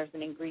out when there's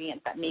an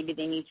ingredient that maybe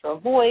they need to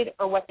avoid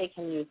or what they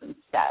can use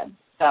instead.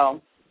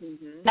 So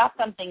that's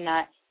something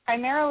that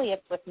primarily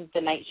it's with the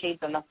nightshades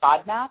and the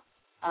FODMAP.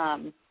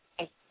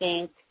 I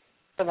think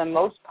for the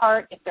most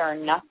part, if there are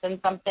nuts in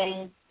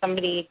something,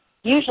 somebody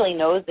usually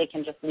knows they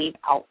can just leave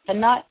out the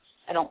nuts.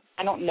 I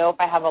don't know if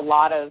I have a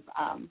lot of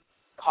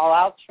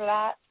call-outs for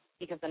that,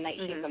 because the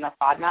nightshades and the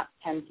FODMAP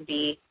tend to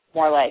be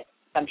more like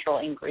central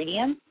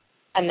ingredients.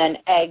 And then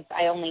eggs,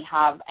 I only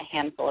have a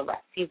handful of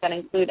recipes that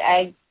include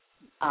eggs,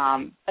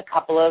 a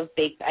couple of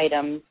baked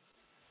items,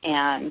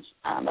 and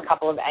a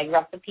couple of egg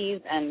recipes.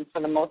 And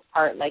for the most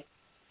part,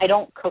 I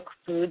don't cook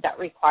food that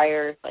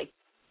requires,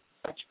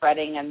 much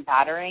breading and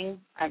battering.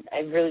 I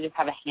really just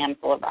have a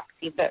handful of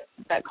recipes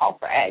that call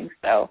for eggs.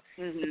 So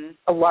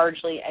a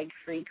largely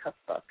egg-free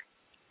cookbook.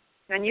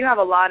 And you have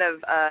a lot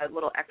of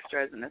little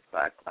extras in this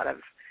book, a lot of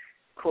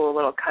cool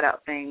little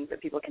cutout things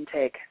that people can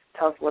take.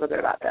 Tell us a little bit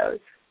about those.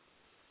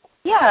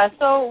 Yeah,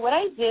 so what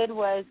I did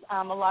was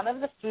a lot of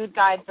the food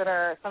guides that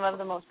are some of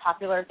the most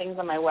popular things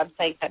on my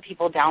website that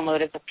people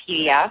download as a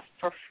PDF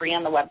for free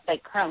on the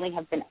website currently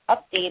have been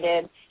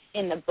updated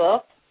in the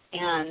book.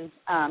 And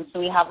so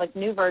we have, like,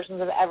 new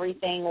versions of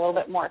everything, a little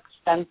bit more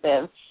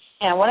expensive.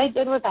 And what I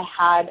did was I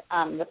had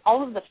with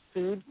all of the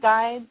food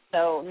guides,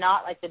 so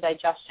not like the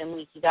digestion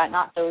leaky gut,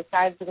 not those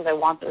guides because I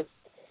want those,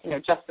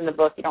 just in the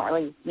book. You don't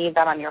really need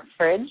that on your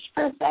fridge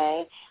per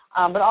se.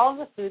 But all of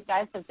the food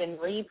guides have been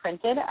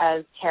reprinted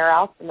as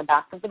tear-outs in the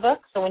back of the book.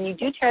 So when you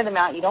do tear them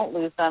out, you don't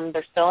lose them.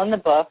 They're still in the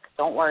book.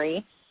 Don't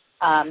worry.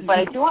 But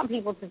I do want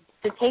people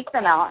to take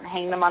them out and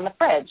hang them on the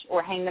fridge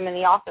or hang them in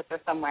the office or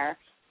somewhere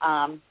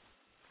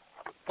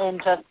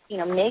and just,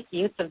 make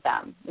use of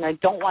them. I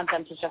don't want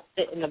them to just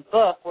sit in the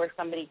book where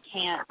somebody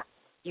can't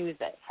use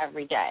it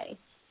every day.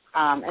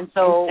 And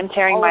so I'm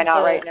tearing mine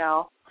out right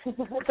now.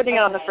 Putting it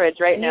on the fridge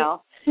right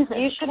now.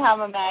 You should have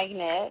a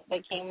magnet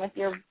that came with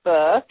your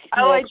book.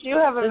 Oh, I do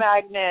have a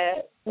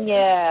magnet.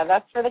 Yeah,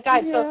 that's for the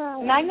guide. Yeah.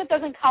 So the magnet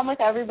doesn't come with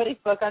everybody's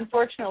book,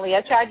 unfortunately.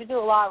 I tried to do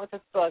a lot with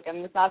this book, and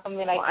it's not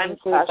something I can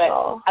include.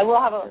 Special. But I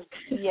will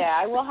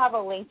have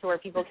a link to where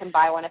people can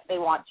buy one if they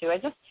want to. I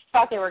just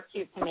thought they were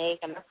cute to make,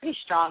 and they're pretty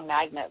strong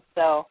magnets.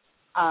 So,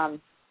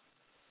 some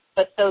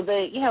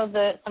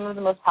of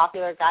the most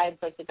popular guides,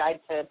 like the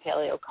Guide to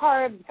Paleo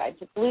Carbs, the Guide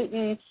to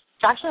Gluten.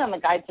 Actually, on the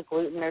Guide to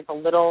Gluten, there's a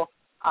little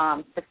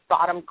the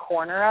bottom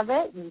corner of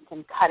it you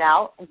can cut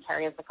out and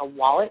carry as like a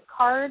wallet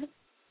card.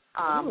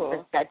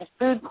 There's a Guide to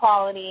Food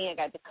Quality, a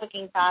Guide to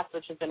Cooking Fast,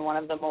 which has been one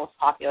of the most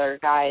popular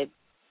guides.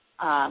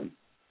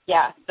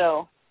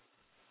 So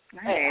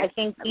nice. I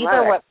think these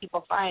are what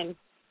people find,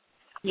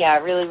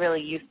 really,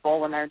 really useful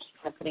when they're just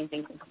kind of putting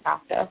things into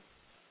practice.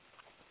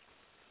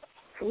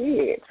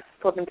 Sweet.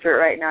 Flipping through it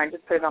right now. I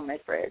just put it on my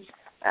fridge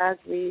as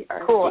we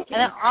are Cool. speaking.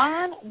 And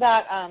on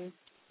that,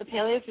 the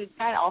Paleo Foods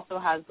Guide also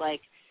has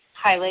like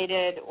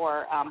highlighted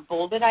or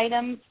bolded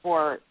items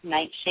for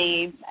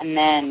nightshades and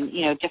then,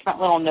 different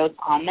little notes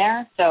on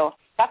there. So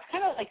that's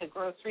kind of like a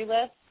grocery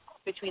list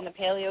between the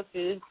Paleo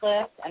Foods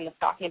list and the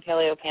Stocking and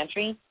Paleo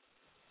Pantry.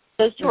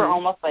 Those two are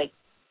almost like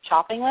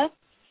shopping lists.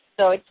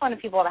 So I just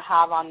wanted people to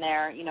have on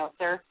there, if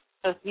they're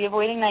supposed to be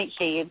avoiding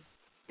nightshades,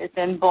 it's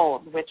in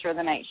bold, which are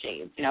the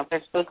nightshades. If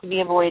they're supposed to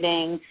be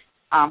avoiding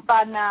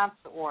FODMAPs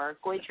or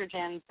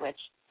goitrogens, which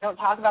don't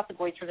talk about the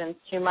goitrogens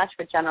too much,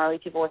 but generally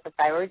people with a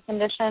thyroid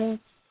condition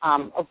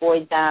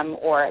avoid them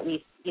or at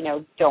least,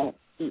 don't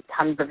eat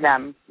tons of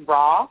them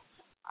raw.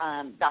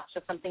 That's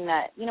just something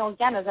that,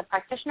 again, as a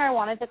practitioner, I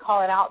wanted to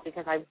call it out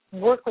because I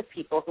work with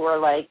people who are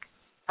like,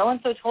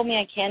 so-and-so told me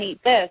I can't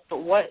eat this,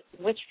 but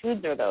which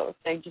foods are those?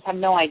 They just have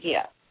no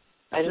idea.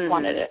 I just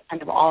wanted it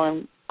kind of all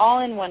in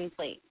one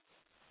plate.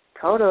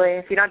 Totally.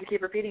 If you don't have to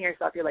keep repeating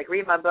yourself, you're like,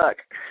 read my book.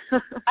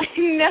 I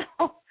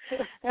know.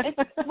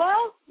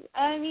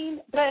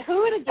 But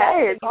who would have guessed?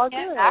 Hey, it's all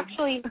good.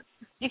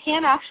 You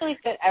can't actually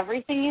fit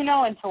everything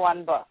into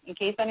one book. In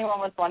case anyone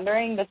was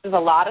wondering, this is a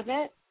lot of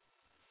it.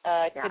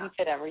 Couldn't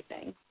fit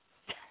everything.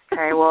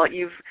 Okay, well,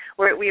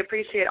 we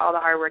appreciate all the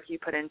hard work you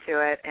put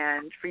into it.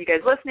 And for you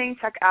guys listening,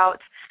 check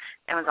out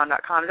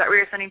Amazon.com. Is that where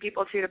you're sending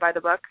people to buy the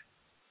book?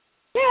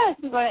 Yeah, you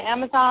can go to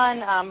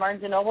Amazon,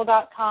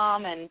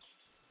 BarnesandNoble.com, and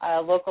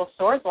local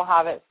stores will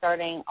have it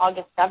starting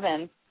August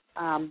 7th.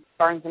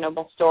 Barnes &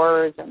 Noble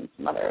stores and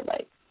some other,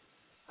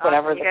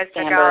 whatever the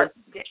standard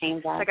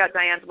chains are. Check out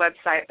Diane's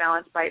website,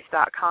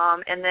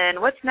 balancebites.com. And then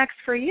what's next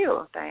for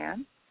you,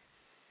 Diane?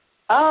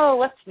 Oh,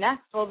 what's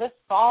next? Well, this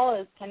fall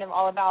is kind of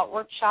all about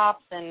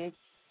workshops and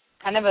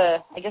kind of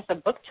a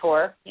book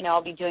tour.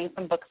 I'll be doing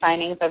some book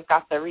signings. I've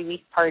got the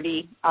release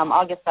party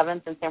August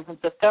 7th in San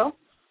Francisco,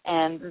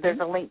 and there's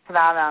a link to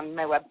that on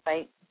my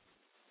website.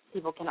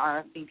 People can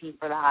RSVP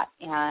for that.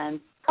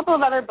 And a couple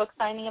of other book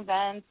signing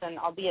events, and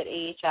I'll be at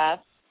AHS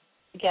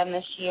again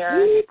this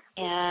year. Sweet.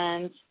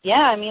 And,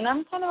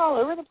 I'm kind of all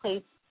over the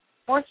place.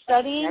 More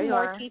studying,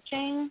 more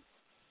teaching,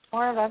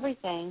 more of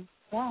everything.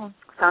 Yeah.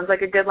 Sounds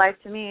like a good life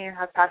to me. You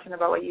have passion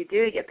about what you do.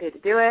 You get paid to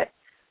do it.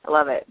 I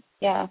love it.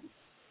 Yeah.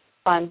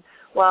 Fun.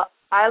 Well,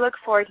 I look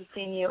forward to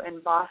seeing you in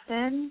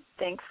Boston.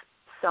 Thanks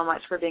so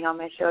much for being on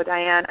my show,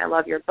 Diane. I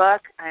love your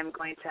book. I'm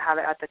going to have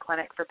it at the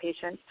clinic for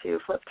patients to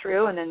flip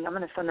through, and then I'm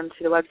going to send them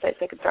to the website so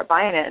they can start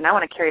buying it. And I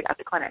want to carry it at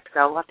the clinic,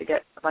 so we'll have to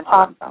get a bunch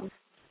of them.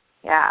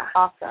 Yeah.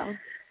 Awesome.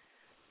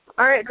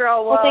 All right,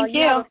 girl. Well, thank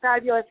you. Have a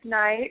fabulous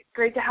night.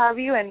 Great to have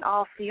you, and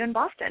I'll see you in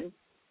Boston.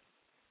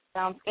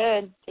 Sounds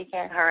good. Take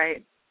care. All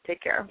right.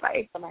 Take care.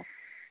 Bye. Bye-bye.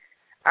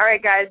 All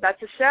right, guys. That's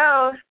the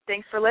show.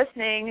 Thanks for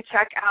listening.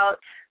 Check out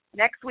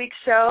next week's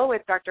show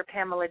with Dr.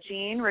 Pamela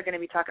Jean. We're going to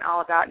be talking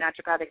all about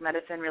naturopathic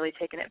medicine, really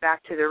taking it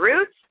back to the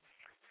roots.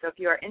 So if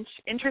you are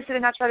interested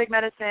in naturopathic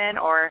medicine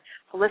or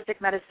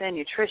holistic medicine,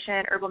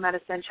 nutrition, herbal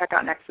medicine, check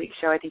out next week's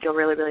show. I think you'll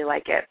really, really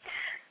like it.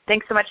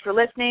 Thanks so much for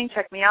listening.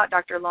 Check me out,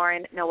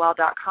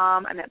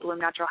 drlaurennoel.com. I'm at Bloom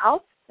Natural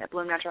Health, at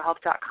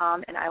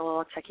bloomnaturalhealth.com, and I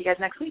will check you guys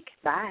next week.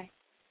 Bye.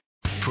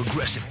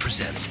 Progressive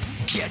presents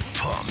Get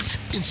Pumped.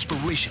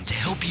 Inspiration to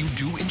help you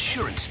do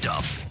insurance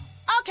stuff.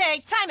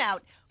 Okay, time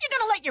out. You're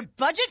going to let your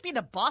budget be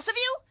the boss of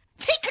you?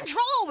 Take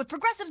control with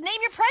Progressive's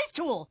Name Your Price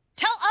tool.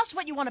 Tell us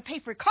what you want to pay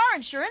for car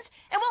insurance,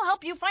 and we'll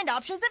help you find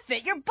options that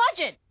fit your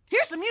budget.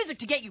 Here's some music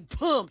to get you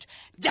pumped.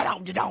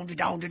 Da-dong, da-dong,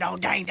 da-dong, da-dong,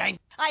 dang, dang.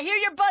 I hear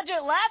your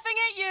budget laughing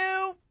at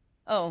you.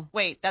 Oh,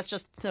 wait, that's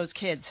just those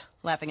kids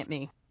laughing at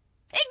me.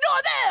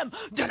 Ignore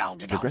them! Da-dong,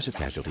 da-dong, Progressive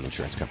Casualty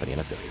Insurance Company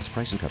and affiliates.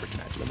 Price and coverage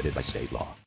match limited by state law.